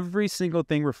 every single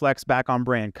thing reflects back on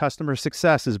brand. Customer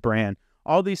success is brand.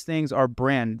 All these things are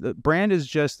brand. The brand is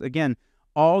just, again,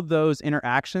 all those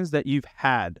interactions that you've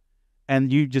had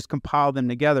and you just compile them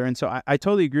together. And so I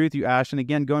totally agree with you, Ash. And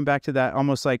again, going back to that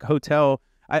almost like hotel,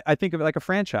 I think of it like a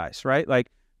franchise, right? Like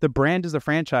the brand is the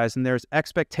franchise and there's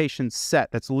expectations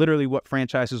set. That's literally what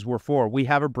franchises were for. We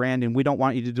have a brand and we don't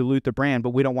want you to dilute the brand,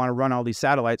 but we don't want to run all these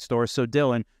satellite stores. So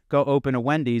Dylan, go open a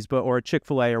Wendy's or a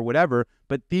Chick-fil-A or whatever.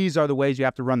 But these are the ways you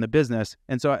have to run the business.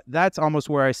 And so that's almost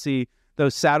where I see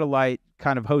those satellite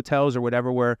kind of hotels or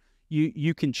whatever, where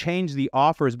you can change the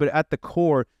offers, but at the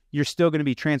core, you're still going to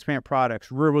be transparent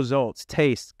products, real results,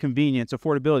 taste, convenience,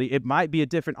 affordability. It might be a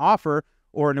different offer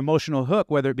or an emotional hook,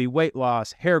 whether it be weight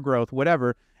loss, hair growth,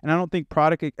 whatever. And I don't think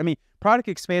product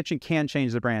expansion can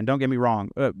change the brand. Don't get me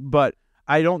wrong. But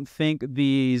I don't think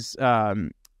these,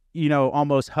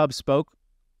 almost hub spoke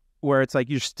where it's like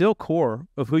you're still core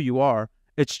of who you are.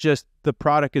 It's just the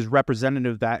product is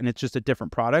representative of that, and it's just a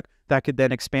different product that could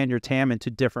then expand your TAM into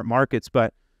different markets.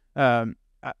 But I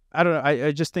don't know.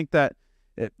 I just think that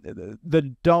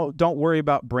don't worry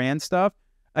about brand stuff.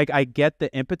 Like I get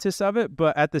the impetus of it,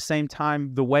 but at the same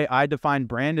time, the way I define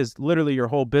brand is literally your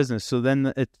whole business. So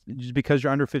then just because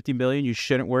you're under 50 million, you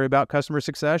shouldn't worry about customer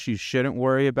success. You shouldn't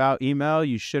worry about email.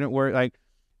 You shouldn't worry like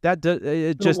that.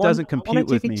 It just doesn't compute with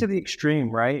me. I want to take it to the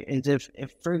extreme, right? Is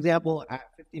if for example, at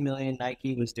 50 million,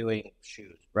 Nike was doing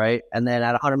shoes, right? And then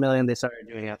at 100 million, they started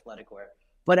doing athletic wear.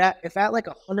 But if at like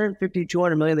 150,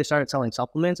 200 million, they started selling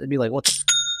supplements, it'd be like, what the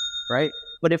right?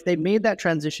 But if they made that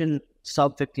transition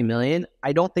sub 50 million,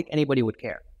 I don't think anybody would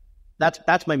care.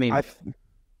 That's my main.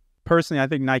 Personally, I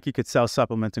think Nike could sell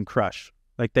supplements and crush.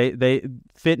 Like they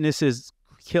fitness is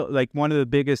like one of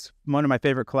my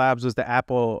favorite collabs was the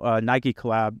Apple Nike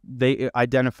collab. They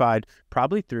identified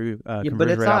probably through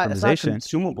conversion rate optimization.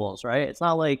 It's not consumables, right? It's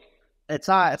not like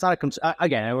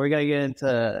again, we're gonna get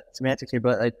into semantics here,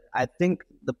 but I think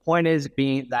the point is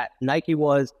being that Nike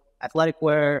was athletic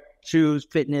wear, shoes,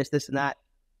 fitness, this and that.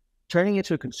 Turning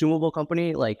into a consumable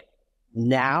company like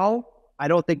now, I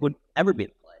don't think would ever be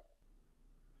the play.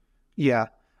 Yeah.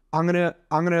 I'm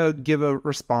gonna give a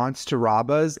response to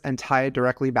Raba's and tie it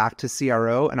directly back to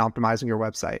CRO and optimizing your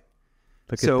website.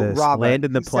 Look at this. Raba, land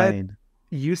in the plane.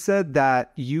 You said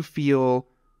that you feel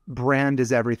brand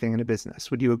is everything in a business.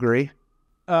 Would you agree?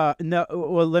 No.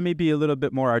 Well, let me be a little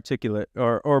bit more articulate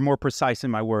or more precise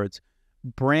in my words.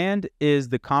 Brand is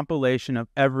the compilation of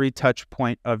every touch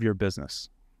point of your business.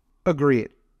 Agreed.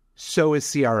 so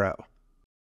is CRO.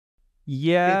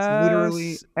 Yes. It's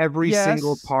literally every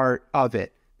single part of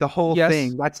it. The whole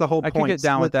thing. That's the whole I point. could get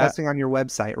down with Split that. testing on your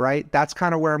website, right? That's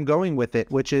kind of where I'm going with it,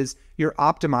 which is you're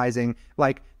optimizing.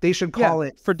 Like they should call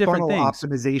it for different funnel things.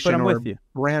 optimization But I'm or with you.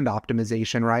 brand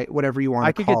optimization, right? Whatever you want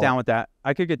to call it. I could get down with that.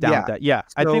 I could get down with that. Yeah.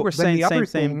 I think we're then saying the other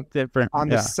same, thing different. on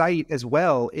the site as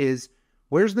well is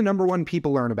where's the number one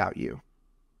people learn about you?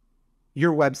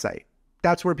 Your website.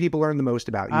 That's where people learn the most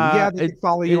about you. They can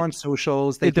follow you on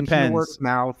socials. They can hear word of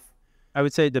mouth. I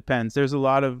would say it depends. There's a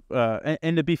lot of,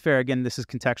 and to be fair, again, this is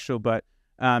contextual, but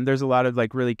there's a lot of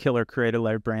like really killer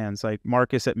creative-led brands. Like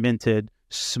Marcus at Minted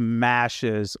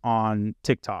smashes on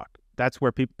TikTok. That's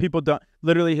where people don't.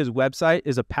 Literally, his website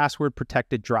is a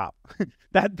password-protected drop.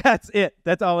 That's it.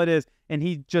 That's all it is. And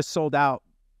he just sold out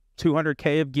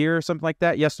 200K of gear or something like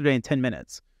that yesterday in 10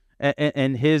 minutes.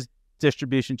 And his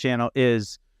distribution channel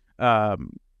is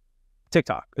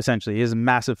TikTok. Essentially, he has a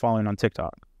massive following on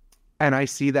TikTok. And I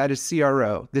see that as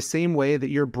CRO. The same way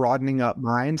that you're broadening up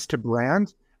minds to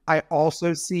brand, I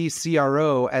also see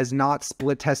CRO as not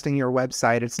split testing your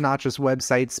website. It's not just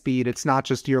website speed. It's not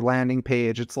just your landing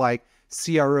page. It's like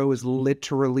CRO is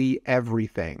literally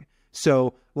everything.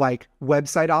 So like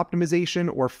website optimization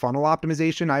or funnel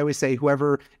optimization, I always say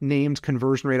whoever named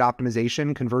conversion rate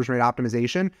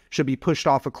optimization should be pushed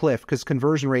off a cliff because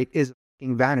conversion rate is a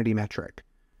fucking vanity metric.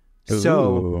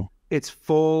 So it's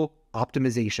full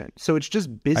optimization. So it's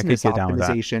just business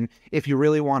optimization if you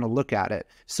really want to look at it.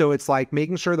 So it's like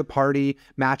making sure the party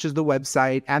matches the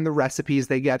website and the recipes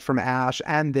they get from Ash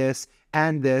and this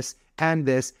and this and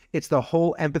this. It's the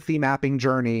whole empathy mapping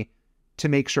journey to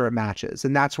make sure it matches.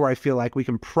 And that's where I feel like we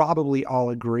can probably all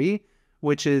agree,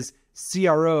 which is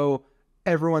CRO,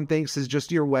 everyone thinks is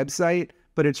just your website,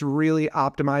 but it's really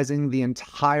optimizing the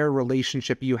entire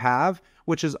relationship you have,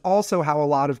 which is also how a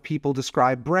lot of people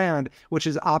describe brand, which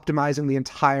is optimizing the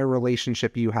entire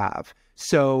relationship you have.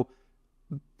 So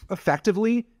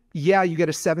effectively, yeah, you get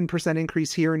a 7%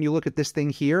 increase here and you look at this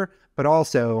thing here, but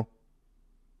also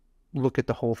look at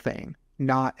the whole thing.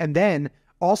 And then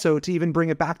also to even bring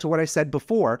it back to what I said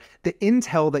before, the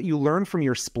intel that you learn from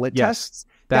your split tests,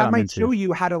 that might show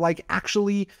you how to like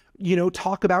actually,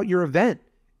 talk about your event.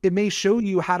 It may show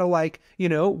you how to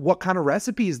what kind of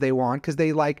recipes they want because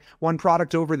they like one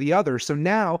product over the other. So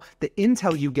now the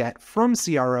intel you get from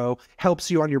CRO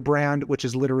helps you on your brand, which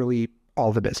is literally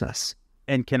all the business.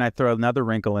 And can I throw another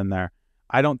wrinkle in there?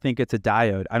 I don't think it's a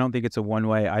diode. I don't think it's a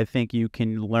one-way. I think you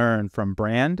can learn from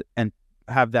brand and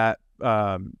have that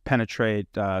penetrate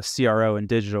CRO and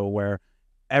digital where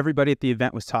everybody at the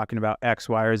event was talking about X,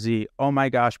 Y, or Z. Oh my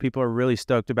gosh, people are really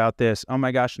stoked about this. Oh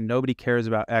my gosh, nobody cares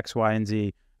about X, Y, and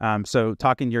Z. So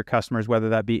talking to your customers, whether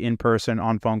that be in person,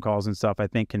 on phone calls and stuff, I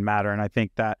think can matter. And I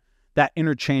think that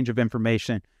interchange of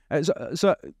information.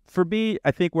 So for me,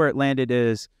 I think where it landed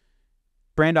is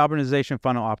brand optimization,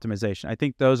 funnel optimization. I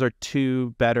think those are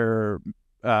two better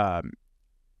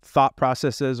thought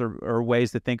processes or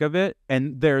ways to think of it.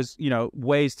 And there's,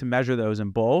 ways to measure those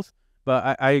in both.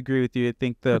 But I agree with you. I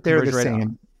think they're the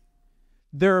same.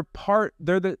 They're part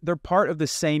of the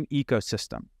same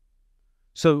ecosystem.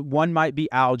 So one might be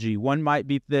algae, one might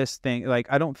be this thing. Like,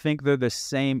 I don't think they're the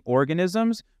same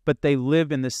organisms, but they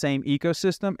live in the same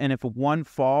ecosystem. And if one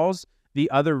falls, the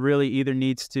other really either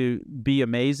needs to be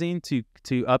amazing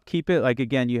to upkeep it. Like,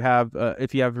 again, you have,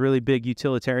 if you have really big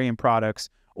utilitarian products,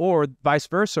 or vice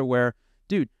versa, where,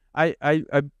 dude, I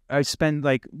spend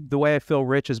like the way I feel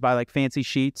rich is by like fancy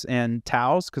sheets and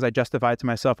towels because I justify it to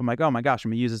myself. I'm like, oh my gosh,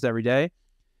 I'm gonna use this every day.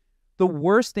 The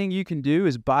worst thing you can do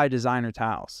is buy designer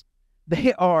towels.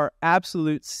 They are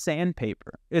absolute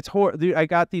sandpaper. It's horrible. Dude, I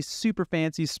got these super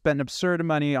fancy, spent absurd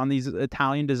money on these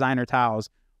Italian designer towels.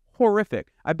 Horrific.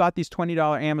 I bought these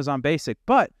 $20 Amazon Basic,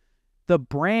 but the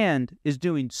brand is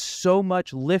doing so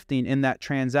much lifting in that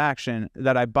transaction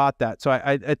that I bought that. So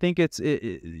I think it's,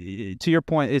 to your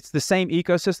point, it's the same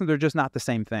ecosystem. They're just not the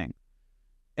same thing.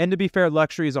 And to be fair,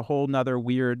 luxury is a whole nother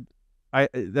weird,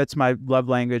 that's my love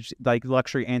language, like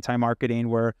luxury anti-marketing,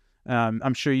 where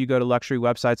I'm sure you go to luxury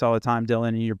websites all the time, Dylan,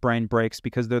 and your brain breaks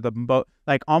because they're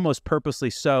like almost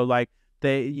purposely so. Like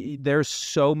there's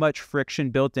so much friction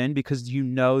built in because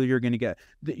you're going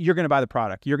to buy the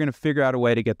product. You're going to figure out a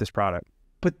way to get this product.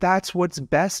 But that's what's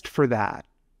best for that.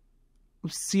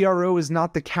 CRO is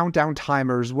not the countdown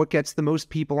timers, what gets the most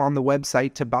people on the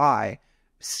website to buy.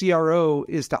 CRO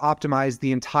is to optimize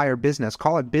the entire business.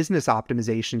 Call it business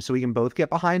optimization so we can both get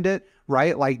behind it,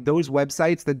 right? Like those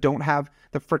websites that don't have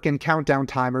the freaking countdown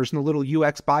timers and the little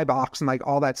UX buy box and like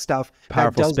all that stuff.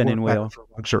 Powerful that does spinning work wheel for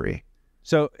luxury.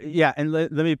 So yeah, and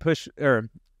let me push, or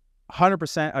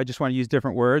 100%, I just want to use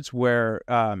different words where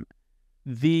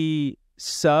the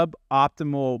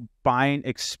suboptimal buying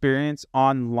experience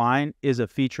online is a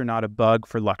feature, not a bug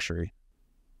for luxury.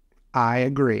 I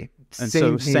agree. And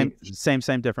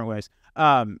same different ways.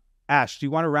 Ash, do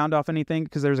you want to round off anything?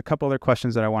 Because there's a couple other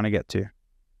questions that I want to get to.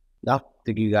 No,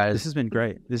 think you guys. This has been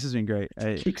great. This is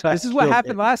what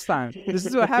happened last time. This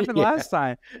is what happened last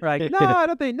time. We're like, no, I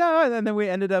don't think no, and then we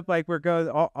ended up like we're going.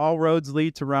 All roads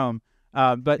lead to Rome.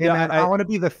 But hey, man, I want to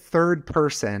be the third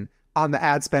person on the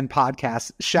Ad Spend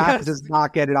podcast. Shaq does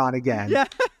not get it on again. Yeah,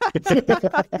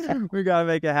 we gotta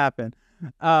make it happen.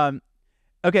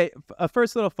 Okay, a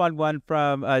first little fun one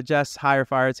from Jess Hire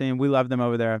Fire Team. We love them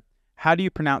over there. How do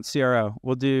you pronounce CRO?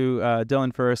 We'll do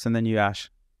Dylan first, and then you, Ash.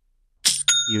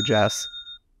 You, Jess.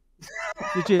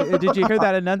 Did you hear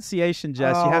that enunciation,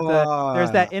 Jess? You have to.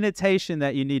 There's that intonation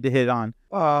that you need to hit on.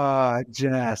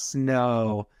 Jess,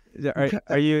 no.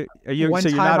 Are you? One so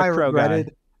you're time not a pro guy.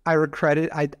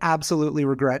 I absolutely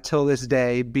regret till this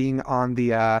day being on the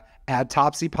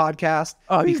Adtopsy podcast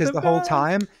because the whole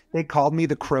time they called me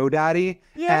the Crow Daddy.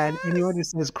 Yes. And anyone who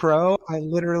says Crow, I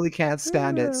literally can't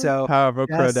stand it. So powerful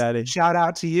Crow Daddy. Shout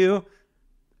out to you.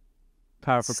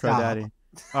 Powerful Crow Daddy.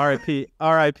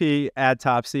 R.I.P.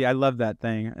 Adtopsy. I love that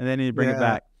thing. And they need to bring it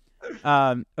back.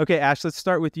 Okay, Ash, let's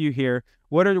start with you here.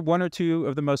 What are one or two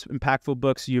of the most impactful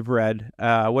books you've read?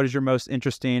 What is your most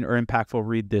interesting or impactful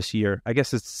read this year? I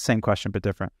guess it's the same question, but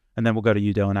different. And then we'll go to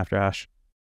you, Dylan, after Ash.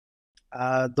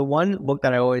 The one book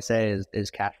that I always say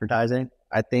is Cashvertising.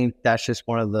 I think that's just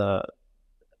one of the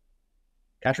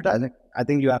Cashvertising. I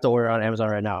think you have to order on Amazon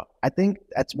right now. I think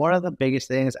that's one of the biggest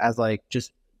things as like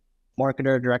just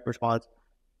marketer, direct response,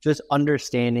 just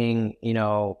understanding,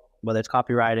 whether it's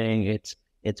copywriting,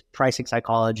 it's pricing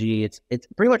psychology, it's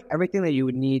pretty much everything that you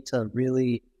would need to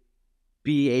really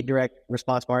be a direct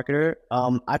response marketer.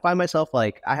 I find myself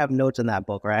like I have notes in that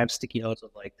book, or I have sticky notes of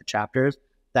like the chapters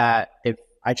that if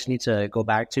I just need to go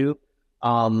back to.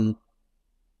 I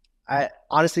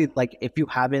honestly, like, if you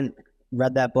haven't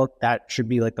read that book, that should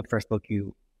be like the first book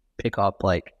you pick up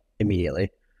like immediately.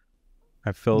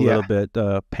 I feel a little bit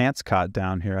pants caught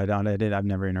down here. I've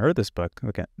never even heard of this book.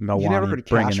 Okay, you never heard of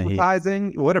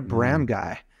Cashvertising? What a brand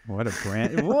guy! What a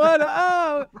brand!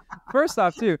 First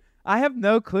off, too, I have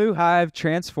no clue how I've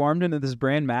transformed into this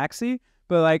brand maxi,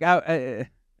 but like,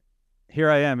 here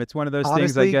I am. It's one of those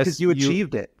things. I guess because you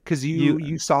achieved it, because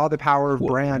you saw the power of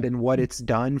brand and what it's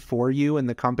done for you and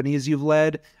the companies you've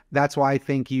led. That's why I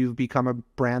think you've become a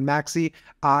brand maxi.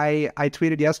 I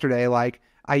tweeted yesterday like.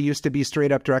 I used to be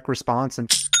straight up direct response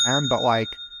but like,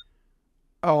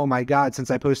 oh my God, since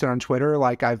I posted on Twitter,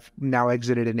 like I've now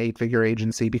exited an 8-figure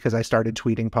agency because I started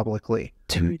tweeting publicly.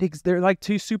 Dude, they're like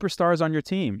two superstars on your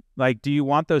team. Like, do you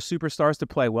want those superstars to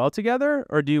play well together,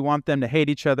 or do you want them to hate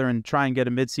each other and try and get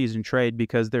a midseason trade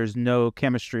because there's no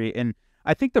chemistry? And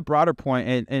I think the broader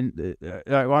point, and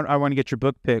I want to get your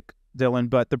book pick, Dylan,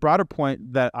 but the broader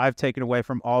point that I've taken away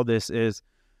from all this is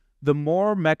the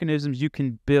more mechanisms you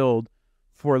can build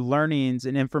for learnings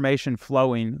and information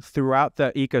flowing throughout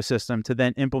the ecosystem to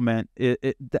then implement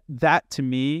that to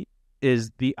me is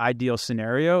the ideal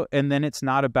scenario. And then it's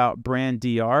not about brand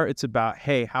DR. It's about,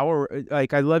 hey,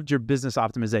 I loved your business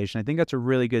optimization. I think that's a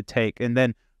really good take. And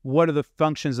then what are the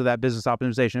functions of that business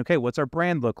optimization? Okay, what's our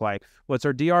brand look like? What's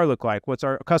our DR look like? What's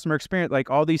our customer experience? Like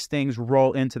all these things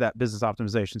roll into that business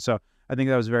optimization. So I think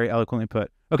that was very eloquently put.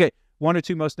 Okay, one or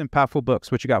two most impactful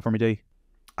books. What you got for me, D?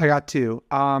 I got two.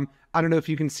 I don't know if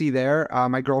you can see there.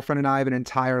 My girlfriend and I have an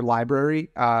entire library.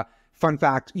 Fun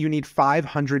fact, you need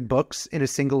 500 books in a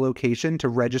single location to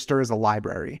register as a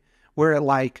library. We're at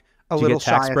like a little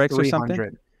shy of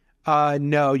 300.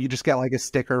 No, you just get like a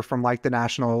sticker from like the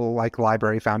National like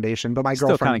Library Foundation. But my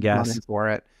girlfriend is running for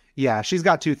it. Yeah, she's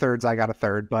got 2/3. I got a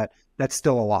third, but that's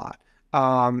still a lot.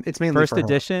 It's mainly first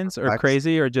editions or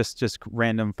crazy or just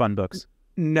random fun books.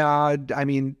 No, I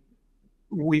mean,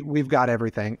 we've got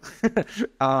everything.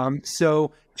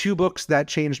 So 2 books that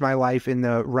changed my life in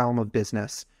the realm of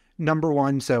business. Number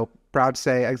one, so proud to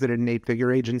say, exited an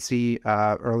 8-figure agency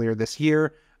earlier this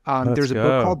year. There's a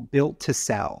book called Built to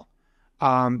Sell.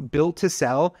 Built to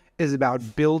Sell is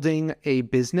about building a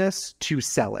business to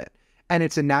sell it. And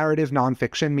it's a narrative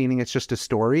nonfiction, meaning it's just a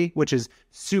story, which is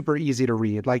super easy to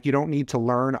read. Like you don't need to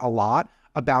learn a lot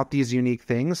about these unique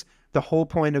things. The whole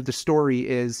point of the story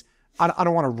is, I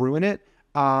don't want to ruin it,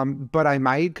 but I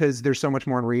might because there's so much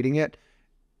more in reading it.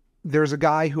 There's a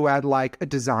guy who had like a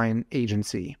design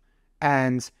agency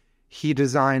and he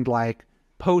designed like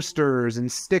posters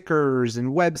and stickers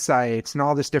and websites and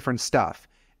all this different stuff.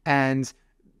 And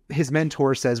his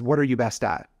mentor says, what are you best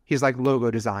at? He's like,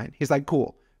 logo design. He's like,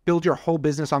 cool. Build your whole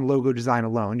business on logo design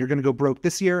alone. You're going to go broke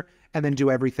this year and then do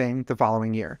everything the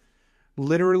following year.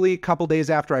 Literally a couple days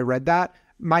after I read that,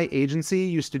 my agency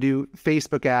used to do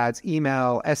Facebook ads,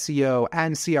 email, SEO,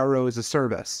 and CRO as a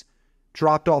service.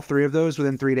 Dropped all 3 of those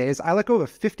within 3 days. I let go of a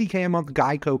 $50K a month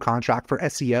Geico contract for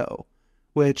SEO,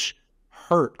 which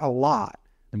hurt a lot.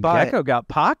 And But Gecko got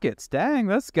pockets. Dang,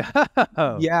 let's go.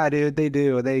 yeah, dude, they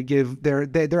do.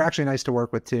 They're actually nice to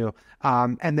work with too.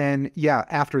 And then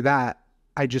after that,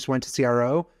 I just went to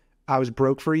CRO. I was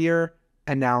broke for a year,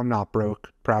 and now I'm not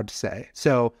broke, proud to say.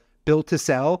 So built to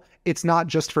sell, it's not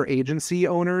just for agency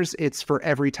owners, it's for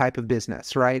every type of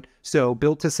business, right? So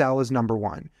built to sell is number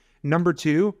 1. Number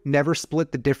 2, Never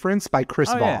Split the Difference by Chris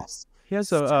Voss. He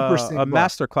has a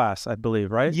master class, I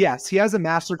believe, right? Yes, he has a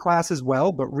master class as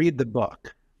well, but read the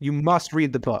book. You must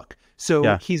read the book.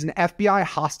 So he's an FBI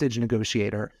hostage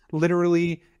negotiator.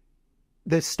 Literally,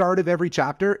 the start of every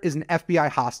chapter is an FBI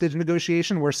hostage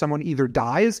negotiation where someone either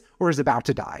dies or is about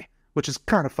to die, which is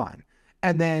kind of fun.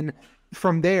 And then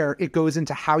from there, it goes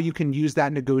into how you can use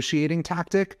that negotiating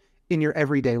tactic in your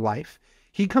everyday life.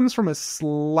 He comes from a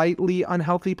slightly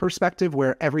unhealthy perspective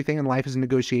where everything in life is a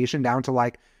negotiation, down to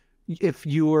like, if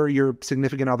you or your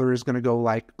significant other is going to go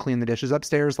like clean the dishes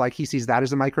upstairs, like he sees that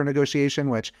as a micro negotiation,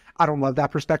 which I don't love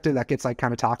that perspective. That gets like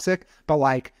kind of toxic. But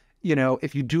like, you know,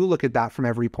 if you do look at that from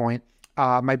every point,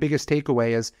 my biggest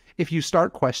takeaway is if you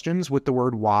start questions with the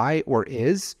word why or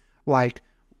is, like,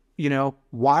 you know,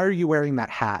 why are you wearing that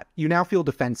hat? You now feel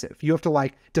defensive. You have to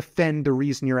like defend the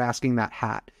reason you're asking that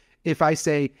hat. If I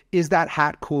say, is that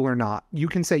hat cool or not? You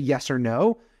can say yes or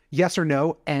no. Yes or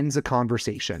no ends a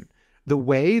conversation. The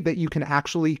way that you can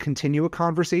actually continue a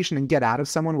conversation and get out of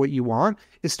someone what you want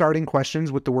is starting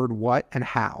questions with the word what and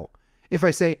how. If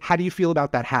I say, how do you feel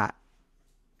about that hat?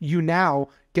 You now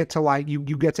get to like, you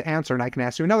get to answer, and I can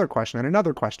ask you another question and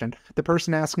another question. The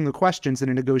person asking the questions in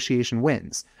a negotiation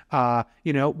wins.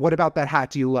 You know, what about that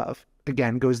hat do you love?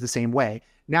 Again, goes the same way.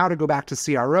 Now to go back to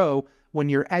CRO, when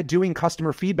you're doing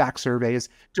customer feedback surveys,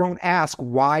 don't ask,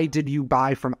 why did you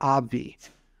buy from Obvi?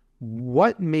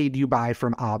 What made you buy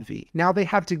from Obvi? Now they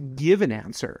have to give an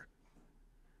answer.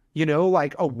 You know,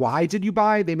 like, oh, why did you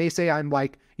buy? They may say, I'm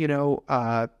like, you know,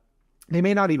 they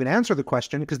may not even answer the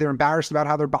question because they're embarrassed about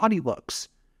how their body looks.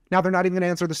 Now they're not even going to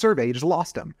answer the survey. You just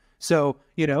lost them. So,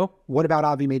 you know, what about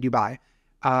Obvi made you buy?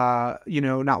 You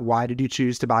know, not why did you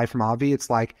choose to buy from Obvi? It's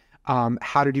like,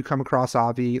 how did you come across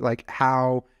Obvi? Like,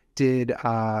 how did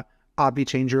Obvi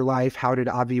change your life? How did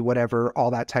Obvi whatever,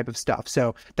 all that type of stuff.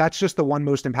 So that's just the one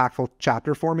most impactful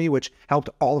chapter for me, which helped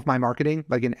all of my marketing,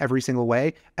 like in every single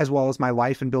way, as well as my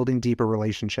life and building deeper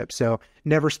relationships. So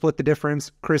Never Split the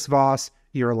Difference. Chris Voss,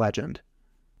 you're a legend.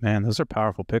 Man, those are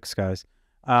powerful picks, guys.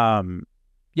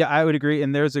 Yeah, I would agree.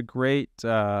 And there's a great,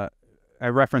 I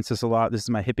reference this a lot. This is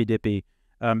my hippy dippy.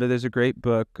 But there's a great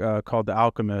book called The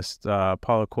Alchemist,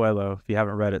 Paulo Coelho. If you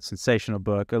haven't read it, sensational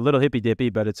book. A little hippy dippy,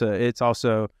 but it's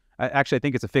also, I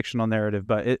think it's a fictional narrative,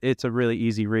 but it's a really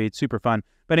easy read, super fun.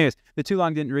 But anyways, the too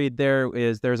long didn't read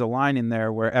there's a line in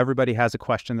there where everybody has a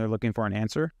question they're looking for an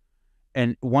answer.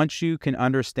 And once you can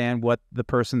understand what the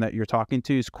person that you're talking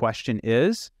to's question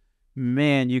is,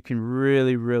 man, you can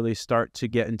really, really start to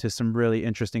get into some really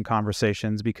interesting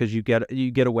conversations, because you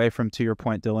get away from, to your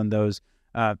point, Dylan, those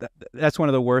that's one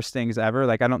of the worst things ever.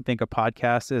 Like, I don't think a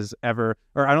podcast is ever,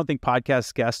 or I don't think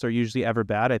podcast guests are usually ever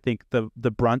bad. I think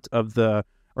the brunt of the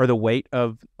weight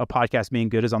of a podcast being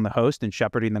good is on the host and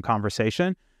shepherding the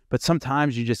conversation. But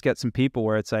sometimes you just get some people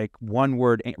where it's like one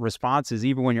word responses,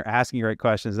 even when you're asking great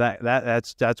questions.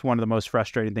 That's one of the most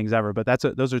frustrating things ever. But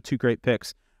those are two great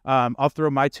picks. I'll throw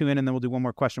my two in, and then we'll do one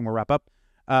more question. We'll wrap up.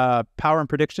 Power and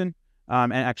prediction.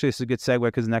 And actually, this is a good segue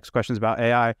because the next question is about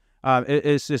AI.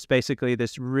 It's just basically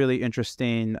this really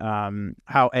interesting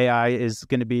how AI is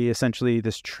going to be essentially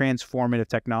this transformative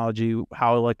technology,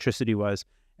 how electricity was.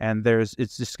 And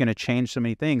it's just going to change so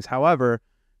many things. However,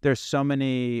 there's so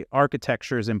many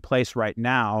architectures in place right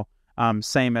now,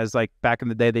 same as like back in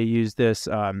the day, they used this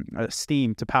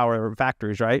steam to power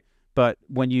factories, right? But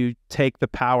when you take the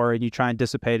power and you try and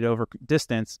dissipate it over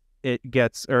distance, it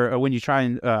gets, or when you try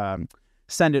and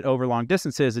send it over long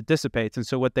distances, it dissipates. And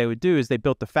so what they would do is they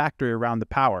built the factory around the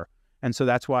power. And so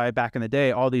that's why back in the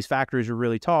day, all these factories were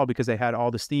really tall, because they had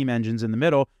all the steam engines in the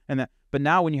middle. But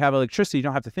now when you have electricity, you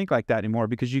don't have to think like that anymore,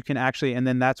 because you can actually, and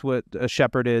then that's what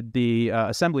shepherded the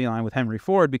assembly line with Henry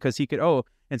Ford, because he could,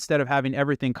 instead of having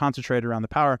everything concentrated around the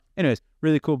power. Anyways,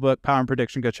 really cool book, Power and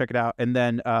Prediction. Go check it out. And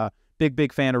then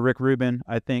big fan of Rick Rubin.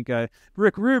 I think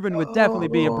Rick Rubin would definitely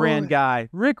be a brand guy.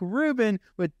 Rick Rubin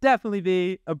would definitely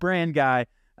be a brand guy.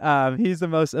 He's the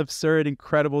most absurd,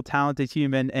 incredible, talented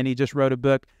human, and he just wrote a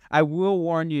book. I will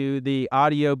warn you, the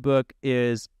audio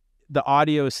is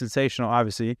sensational,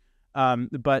 obviously,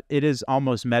 but it is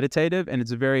almost meditative, and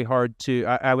it's very hard to,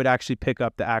 I would actually pick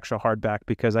up the actual hardback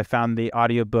because I found the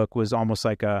audiobook was almost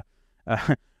like a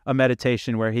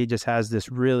meditation where he just has this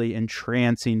really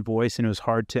entrancing voice, and it was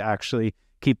hard to actually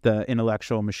keep the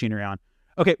intellectual machinery on.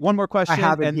 Okay, one more question. I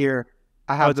have it here.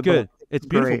 I have it's the good. book. It's a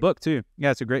beautiful book too.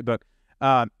 Yeah, it's a great book.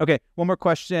 Okay, one more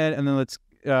question, and then let's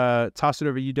toss it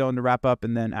over to you, Dylan, to wrap up,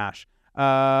 and then Ash.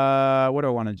 What do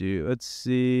I want to do? Let's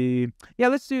see. Yeah,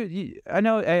 let's do. I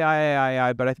know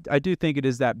AI, but I do think it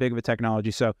is that big of a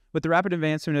technology. So, with the rapid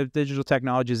advancement of digital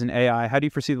technologies and AI, how do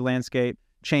you foresee the landscape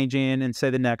changing in, say,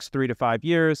 the next 3 to 5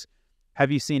 years?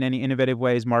 Have you seen any innovative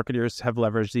ways marketers have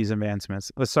leveraged these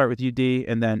advancements? Let's start with you, D,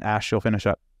 and then Ash, you'll finish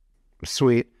up.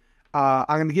 Sweet. I'm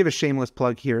going to give a shameless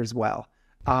plug here as well.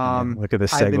 Look at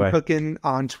this segue. I've been cooking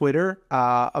on Twitter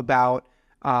about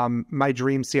my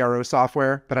dream CRO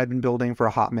software that I've been building for a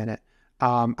hot minute.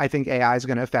 I think AI is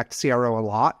going to affect CRO a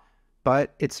lot,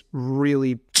 but it's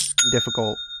really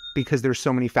difficult because there's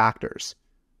so many factors.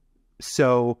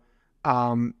 So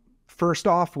first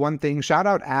off, one thing, shout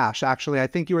out Ash. Actually, I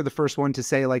think you were the first one to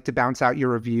say like to bounce out your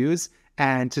reviews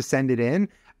and to send it in.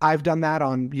 I've done that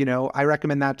on, I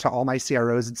recommend that to all my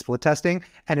CROs in split testing,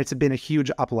 and it's been a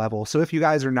huge up level. So if you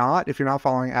guys are not, if you're not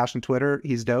following Ash on Twitter,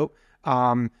 he's dope.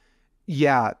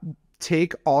 Yeah,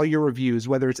 take all your reviews,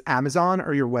 whether it's Amazon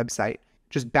or your website,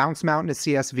 just bounce them out into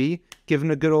CSV, give them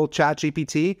a good old chat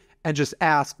GPT, and just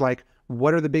ask like,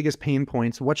 what are the biggest pain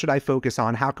points? What should I focus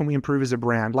on? How can we improve as a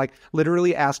brand? Like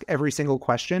literally ask every single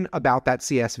question about that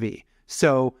CSV.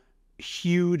 So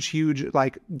huge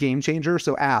like game changer.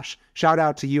 So Ash, shout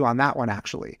out to you on that one,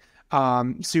 actually.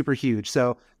 Super huge.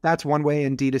 So that's one way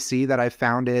in D2C that I've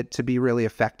found it to be really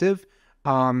effective.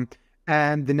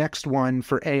 And the next one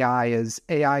for AI is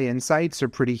AI insights are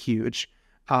pretty huge.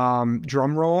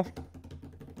 Drum roll.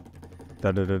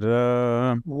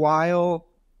 While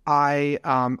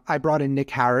I brought in Nick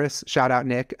Harris, shout out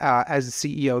Nick, as the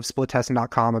CEO of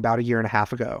splittesting.com about a year and a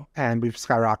half ago, and we've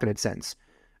skyrocketed since.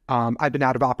 I've been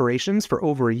out of operations for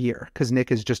over a year because Nick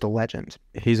is just a legend.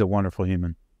 He's a wonderful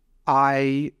human.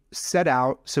 I set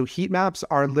out, so heat maps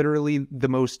are literally the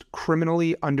most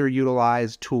criminally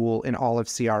underutilized tool in all of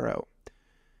CRO.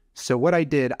 So what I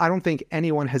did, I don't think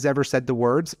anyone has ever said the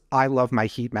words, I love my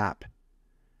heat map.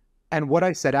 And what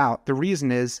I set out, the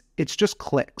reason is it's just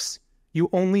clicks. You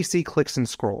only see clicks and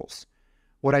scrolls.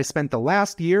 What I spent the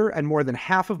last year and more than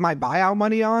half of my buyout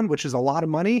money on, which is a lot of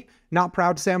money, not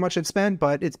proud to say how much I've spent,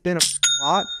 but it's been a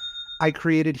lot, I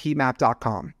created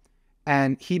heatmap.com.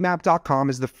 And heatmap.com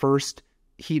is the first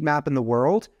heat map in the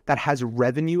world that has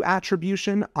revenue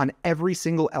attribution on every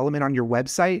single element on your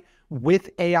website with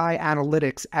AI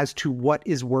analytics as to what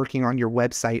is working on your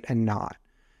website and not.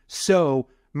 So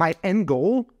my end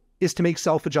goal is to make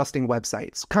self-adjusting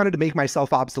websites, kind of to make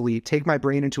myself obsolete, take my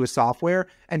brain into a software,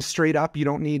 and straight up, you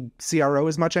don't need CRO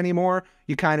as much anymore.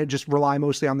 You kind of just rely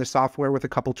mostly on the software with a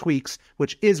couple tweaks,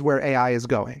 which is where AI is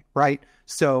going, right?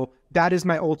 So that is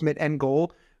my ultimate end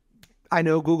goal. I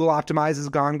know Google Optimize is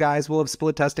gone, guys. We'll have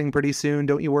split testing pretty soon.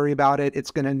 Don't you worry about it.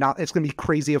 It's gonna be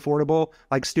crazy affordable,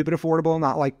 like stupid affordable,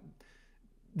 not like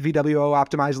VWO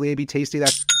Optimize, A/B Tasty.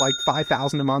 That's like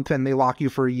 $5,000 a month, and they lock you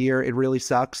for a year. It really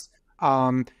sucks.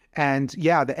 And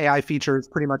yeah, the AI feature is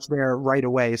pretty much there right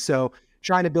away. So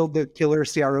trying to build the killer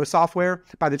CRO software.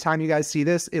 By the time you guys see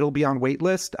this, it'll be on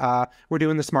waitlist. We're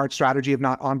doing the smart strategy of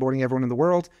not onboarding everyone in the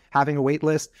world, having a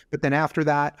waitlist. But then after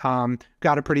that,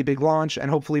 got a pretty big launch. And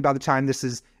hopefully by the time this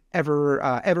is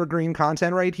evergreen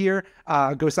content right here,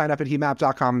 go sign up at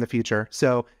heatmap.com in the future.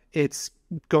 So it's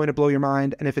going to blow your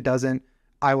mind. And if it doesn't,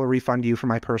 I will refund you from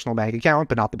my personal bank account,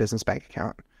 but not the business bank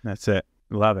account. That's it.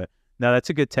 Love it. No,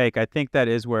 that's a good take. I think that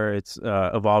is where it's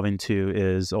evolving to,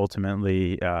 is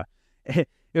ultimately, it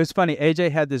was funny.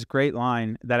 AJ had this great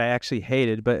line that I actually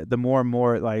hated, but the more and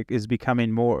more like is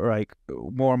becoming more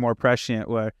and more prescient,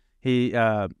 where he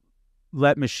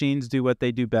let machines do what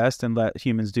they do best and let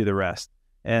humans do the rest.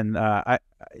 And I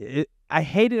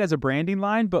hate it as a branding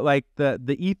line, but like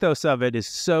the ethos of it is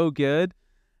so good.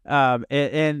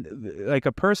 And like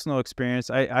a personal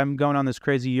experience, I'm going on this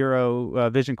crazy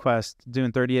Euro vision quest,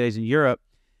 doing 30 days in Europe,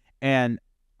 and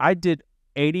I did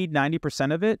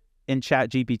 90% of it in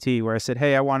Chat GPT, where I said,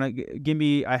 hey,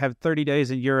 I have 30 days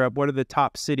in Europe. What are the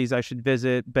top cities I should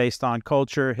visit based on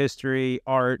culture, history,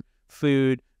 art,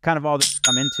 food, kind of all that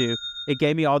I'm into. It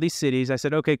gave me all these cities. I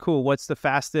said, okay, cool. What's the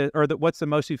fastest, or what's the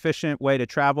most efficient way to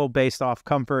travel based off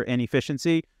comfort and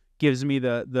efficiency? Gives me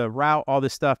the route, all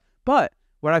this stuff. But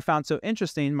what I found so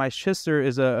interesting, my sister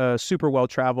is a super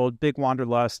well-traveled, big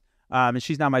wanderlust, and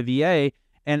she's now my VA,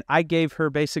 and I gave her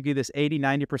basically this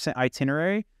 90%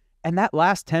 itinerary, And that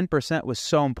last 10% was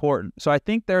so important. So I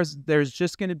think there's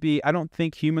just going to be, I don't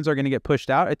think humans are going to get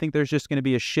pushed out. I think there's just going to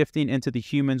be a shifting into the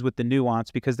humans with the nuance,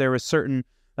 because there was certain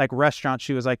like restaurants.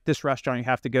 She was like, this restaurant you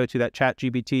have to go to that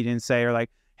ChatGPT didn't say, or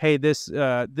like, hey, this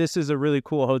is a really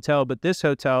cool hotel, but this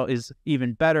hotel is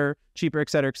even better, cheaper, et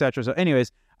cetera, et cetera. So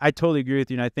anyways, I totally agree with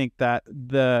you. And I think that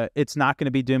it's not going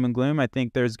to be doom and gloom. I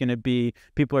think there's going to be,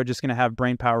 people are just going to have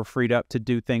brain power freed up to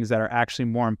do things that are actually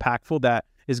more impactful, that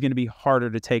is going to be harder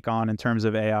to take on in terms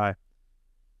of AI.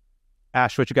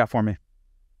 Ash, what you got for me?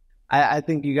 I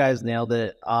think you guys nailed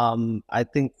it. I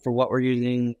think for what we're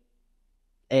using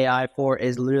AI for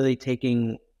is literally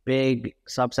taking big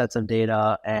subsets of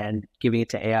data and giving it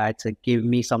to AI to give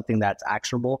me something that's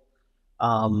actionable.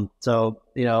 So,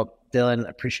 you know, Dylan,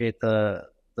 appreciate the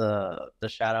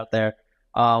shout out there.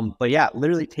 But yeah,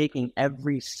 literally taking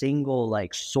every single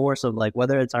like source of like,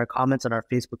 whether it's our comments in our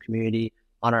Facebook community,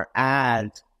 on our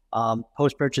ads,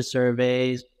 post-purchase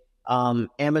surveys,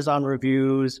 Amazon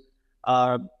reviews,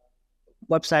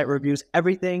 website reviews,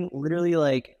 everything. Literally,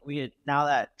 like now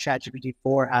that ChatGPT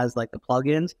 4 has like the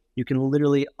plugins, you can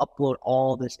literally upload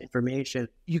all this information.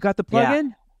 You got the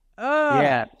plugin?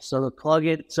 Yeah. So the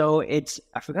plugin, so it's,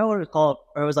 I forgot what it was called,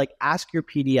 or it was like Ask Your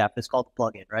PDF. It's called the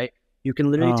plugin, right? You can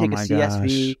literally take a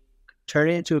CSV, turn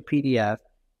it into a PDF,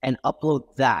 and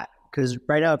upload that. Because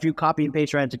right now, if you copy and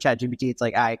paste right into ChatGPT, it's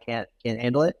like, I can't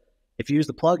handle it. If you use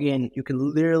the plugin, you can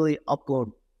literally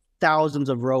upload thousands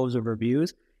of rows of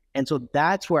reviews. And so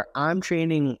that's where I'm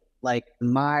training like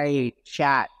my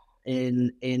chat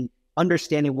in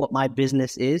understanding what my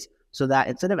business is, so that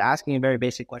instead of asking a very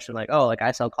basic question like, oh, like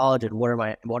I sell collagen, what are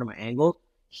my angles?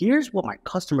 Here's what my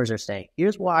customers are saying.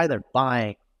 Here's why they're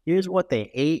buying. Here's what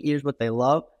they hate. Here's what they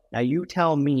love. Now you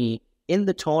tell me in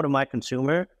the tone of my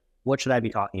consumer, what should I be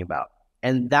talking about?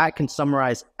 And that can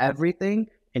summarize everything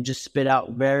and just spit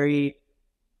out very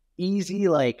easy,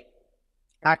 like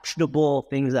actionable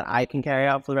things that I can carry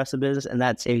out for the rest of the business. And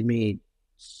that saves me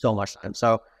so much time.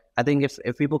 So I think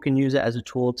if people can use it as a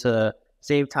tool to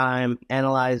save time,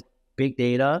 analyze big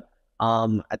data, I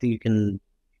think you can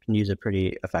use it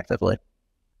pretty effectively.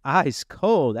 Ice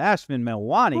cold, Ashvin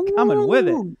Melwani coming with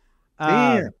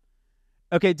it.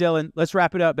 Okay, Dylan, let's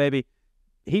wrap it up, baby.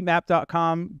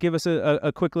 Heatmap.com. Give us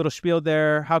a quick little spiel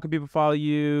there. How can people follow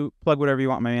you? Plug whatever you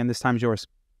want, my man. This time's yours.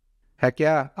 Heck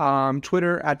yeah.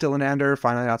 Twitter at Dylan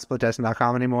finally not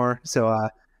splittesting.com anymore. So,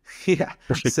 yeah.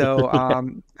 So,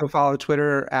 go follow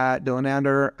Twitter at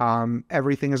Dylan.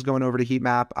 Everything is going over to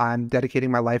Heatmap. I'm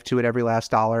dedicating my life to it, every last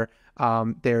dollar.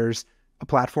 There's a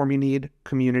platform you need,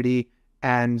 community,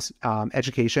 and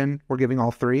education. We're giving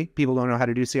all three. People don't know how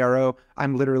to do CRO.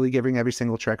 I'm literally giving every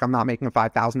single trick. I'm not making a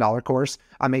 $5,000 course.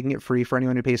 I'm making it free for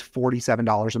anyone who pays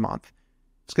 $47 a month.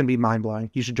 It's going to be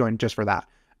mind-blowing. You should join just for that.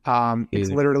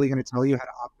 It's literally going to tell you how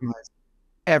to optimize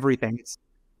everything.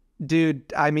 Dude,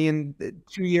 I mean,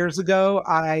 2 years ago,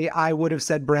 I would have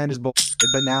said brand is bullshit,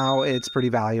 but now it's pretty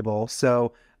valuable.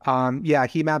 So, yeah,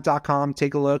 heatmap.com,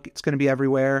 take a look. It's going to be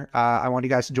everywhere. I want you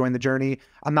guys to join the journey.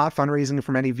 I'm not fundraising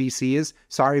from any VCs.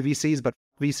 Sorry, VCs, but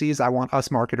VCs, I want us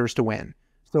marketers to win.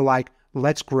 So like,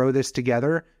 let's grow this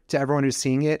together. To everyone who's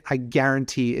seeing it, I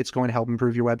guarantee it's going to help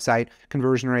improve your website,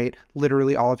 conversion rate,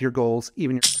 literally all of your goals,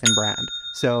 even your brand.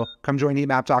 So come join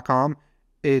heatmap.com.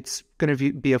 It's going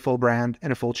to be a full brand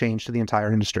and a full change to the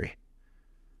entire industry.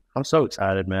 I'm so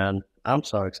excited, man. I'm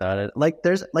so excited. Like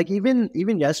there's like even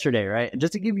yesterday, right?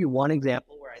 Just to give you one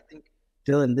example where I think,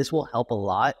 Dylan, this will help a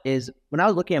lot is when I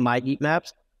was looking at my heat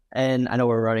maps, and I know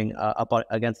we're running up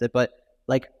against it, but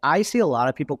like I see a lot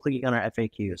of people clicking on our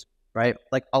FAQs, right?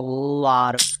 Like a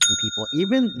lot of people,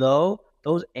 even though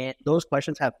those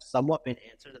questions have somewhat been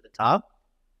answered at the top.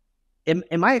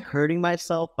 Am I hurting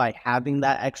myself by having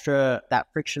that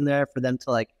friction there for them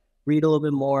to like read a little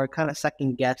bit more, kind of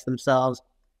second guess themselves?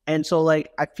 And so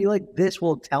like, I feel like this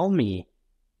will tell me,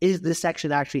 is this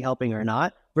section actually helping or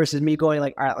not? Versus me going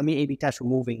like, all right, let me A/B test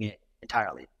removing it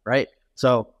entirely, right?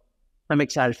 So I'm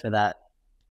excited for that.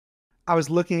 I was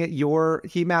looking at your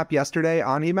heat map yesterday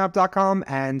on heatmap.com,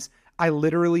 and I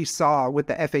literally saw with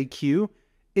the FAQ,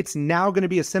 it's now going to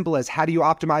be as simple as how do you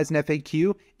optimize an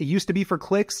FAQ? It used to be for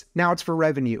clicks. Now it's for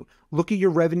revenue. Look at your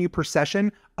revenue per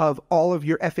session of all of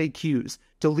your FAQs.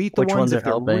 Delete the ones if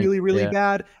they're really, really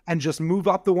bad, and just move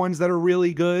up the ones that are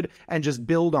really good and just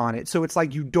build on it. So it's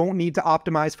like you don't need to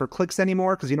optimize for clicks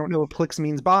anymore because you don't know what clicks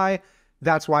means buy.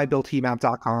 That's why I built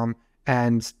heatmap.com,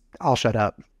 and I'll shut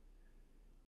up.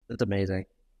 That's amazing.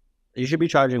 You should be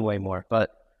charging way more, but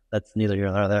that's neither here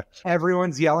nor there.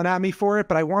 Everyone's yelling at me for it,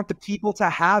 but I want the people to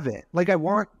have it. Like, I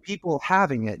want people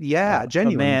having it. Yeah,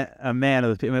 genuinely. A man of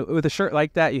the people. With a shirt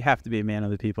like that, you have to be a man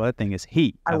of the people. That thing is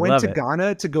heat. I went to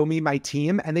Ghana to go meet my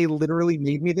team, and they literally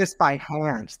made me this by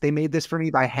hand. They made this for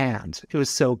me by hand. It was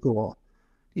so cool.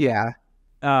 Yeah.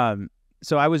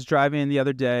 So I was driving the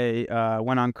other day,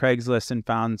 went on Craigslist and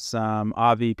found some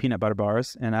Avi peanut butter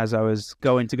bars. And as I was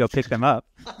going to go pick them up,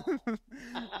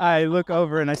 I look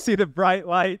over and I see the bright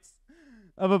lights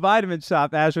of a vitamin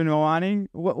shop, Ashwin Mawani.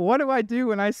 What do I do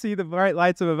when I see the bright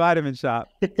lights of a vitamin shop?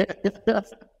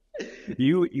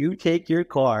 You take your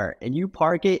car and you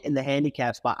park it in the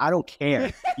handicap spot. I don't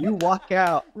care. You walk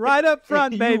out. Right up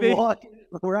front, baby.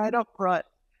 Right up front.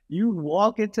 You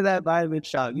walk into that vitamin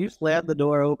shop. You slam the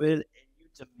door open and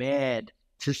you demand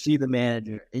to see the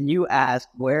manager. And you ask,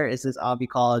 where is this Avi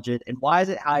collagen? And why is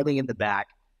it hiding in the back?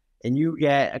 And you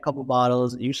get a couple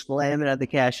bottles, you slam it at the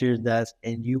cashier's desk,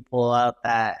 and you pull out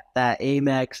that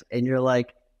Amex, and you're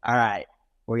like, all right,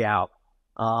 we're out.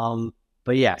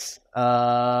 But yes,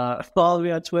 follow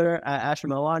me on Twitter at Asher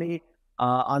Mawani,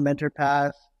 on Mentor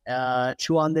Path.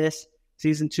 Chew on This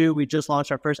season 2. We just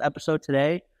launched our first episode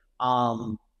today.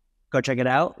 Go check it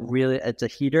out. Really, it's a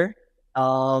heater.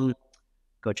 Go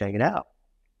check it out.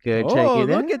 Go check it out.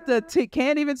 Look at the tea.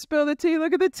 Can't even spill the tea.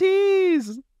 Look at the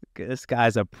teas. This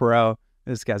guy's a pro.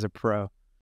 We've had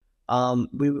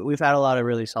a lot of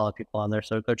really solid people on there,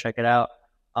 so go check it out.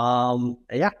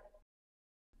 Yeah.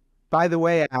 By the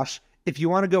way, Ash, if you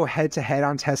want to go head to head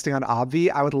on testing on Obvi,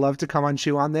 I would love to come on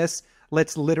Chew on This.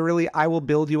 I will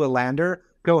build you a lander,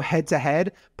 go head to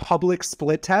head, public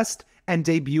split test, and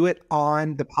debut it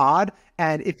on the pod.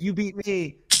 And if you beat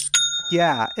me,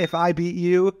 yeah. If I beat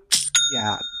you,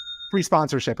 yeah. Free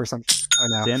sponsorship or something.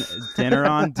 Oh no. Dinner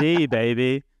on D,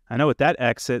 baby. I know what that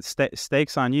exit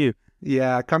stakes on you.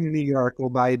 Yeah, come to New York. We'll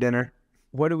buy you dinner.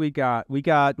 What do we got? We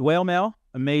got Whale Mail,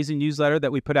 amazing newsletter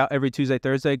that we put out every Tuesday,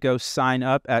 Thursday. Go sign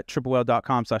up at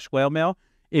triplewhale.com/whalemail.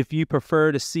 If you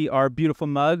prefer to see our beautiful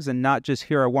mugs and not just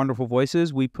hear our wonderful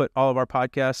voices, we put all of our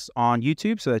podcasts on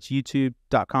YouTube. So that's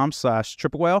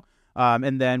youtube.com/triplewhale.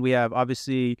 And then we have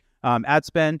obviously ad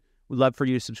spend. We'd love for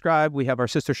you to subscribe. We have our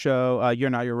sister show, You're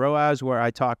Not Your ROAS, where I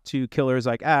talk to killers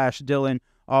like Ash, Dylan,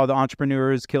 all the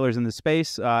entrepreneurs, killers in the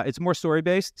space. It's more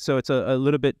story-based, so it's a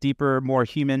little bit deeper, more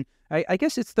human. I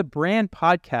guess it's the brand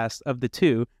podcast of the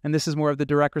two, and this is more of the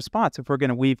direct response if we're going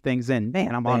to weave things in.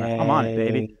 Man, I'm on it,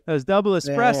 baby. Those double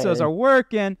espressos are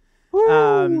working.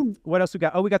 What else we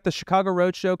got? Oh, we got the Chicago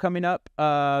Roadshow coming up.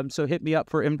 So hit me up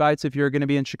for invites if you're going to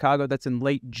be in Chicago. That's in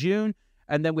late June.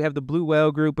 And then we have the Blue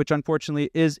Whale Group, which unfortunately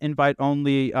is invite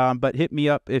only. But hit me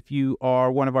up if you are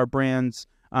one of our brands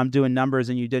doing numbers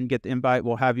and you didn't get the invite.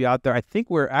 We'll have you out there. I think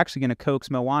we're actually going to coax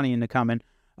Milwani into coming.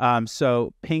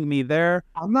 So ping me there.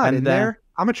 I'm not in there.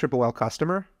 I'm a Triple Whale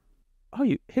customer. Oh,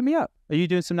 you hit me up. Are you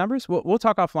doing some numbers? We'll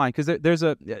talk offline because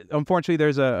unfortunately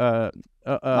there's a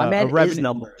my man revenue is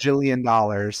number $1 billion.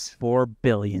 $4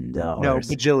 billion. No,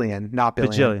 bajillion, not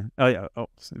billion. Bajillion. Oh yeah. Oh,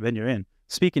 so then you're in.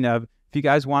 Speaking of, if you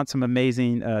guys want some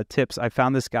amazing tips, I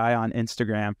found this guy on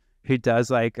Instagram who does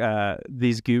like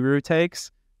these guru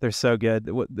takes. They're so good.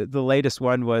 The latest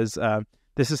one was,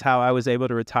 this is how I was able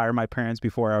to retire my parents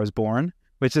before I was born,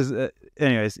 which is,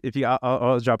 anyways,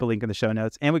 I'll drop a link in the show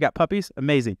notes. And we got puppies.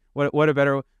 Amazing.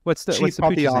 What's the Chief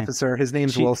Puppy Officer. His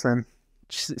name's Wilson.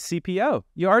 CPO.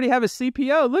 You already have a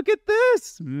CPO. Look at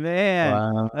this, man.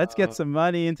 Wow. Let's get some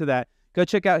money into that. Go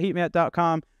check out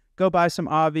heatmat.com. Go buy some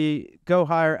Avi. Go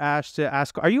hire Ash to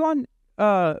ask. Are you on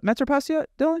Mentor Pass yet,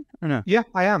 Dylan? Or no? Yeah,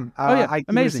 I am.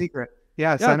 Amazing. Secret.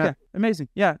 Yeah, sign up. Amazing.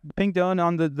 Yeah, ping Dylan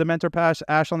on the Mentor Pass,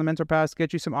 Ash on the Mentor Pass.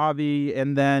 Get you some Avi,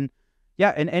 and then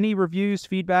and any reviews,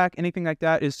 feedback, anything like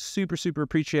that is super, super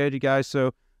appreciated, guys.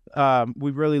 So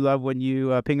we really love when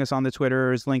you ping us on the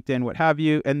Twitters, LinkedIn, what have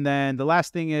you. And then the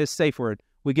last thing is safe word.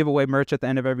 We give away merch at the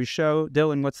end of every show.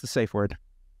 Dylan, what's the safe word?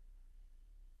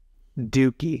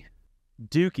 Dookie.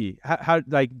 Dookie. How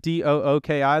like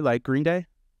DOOKI, like Green Day?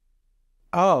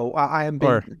 Oh, I am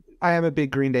a big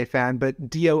Green Day fan, but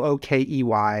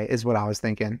DOOKEY is what I was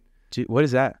thinking. What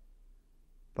is that?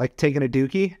 Like taking a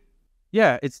dookie?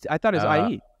 Yeah, I thought it was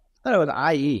IE. I thought it was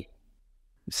IE.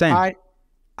 Same.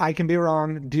 I can be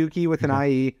wrong. Dookie with an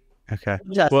IE. Okay.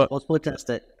 We'll split test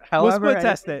it. However, we'll split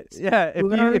test it. Yeah.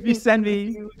 If you send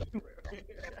me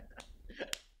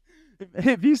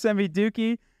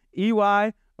Dookie,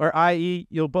 EY, or IE,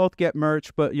 you'll both get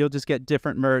merch, but you'll just get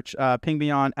different merch. Ping me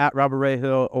on at Robert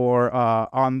Rahill or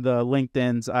on the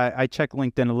LinkedIn's. I check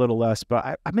LinkedIn a little less,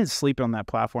 but I've been sleeping on that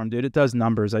platform, dude. It does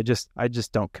numbers. I just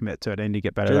don't commit to it. I need to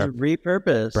get better. Just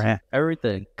repurpose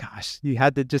everything. Gosh, you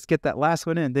had to just get that last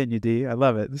one in, didn't you, D? I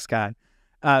love it. This guy.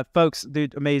 Folks,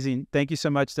 dude, amazing. Thank you so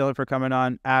much, Dylan, for coming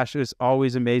on. Ash, it was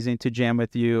always amazing to jam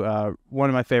with you. One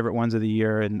of my favorite ones of the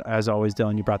year. And as always,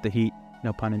 Dylan, you brought the heat.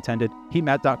 No pun intended.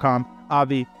 Heatmat.com,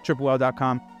 Avi,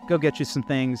 triplewell.com. Go get you some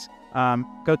things.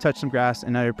 Go touch some grass.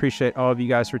 And I appreciate all of you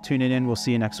guys for tuning in. We'll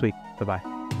see you next week. Bye-bye.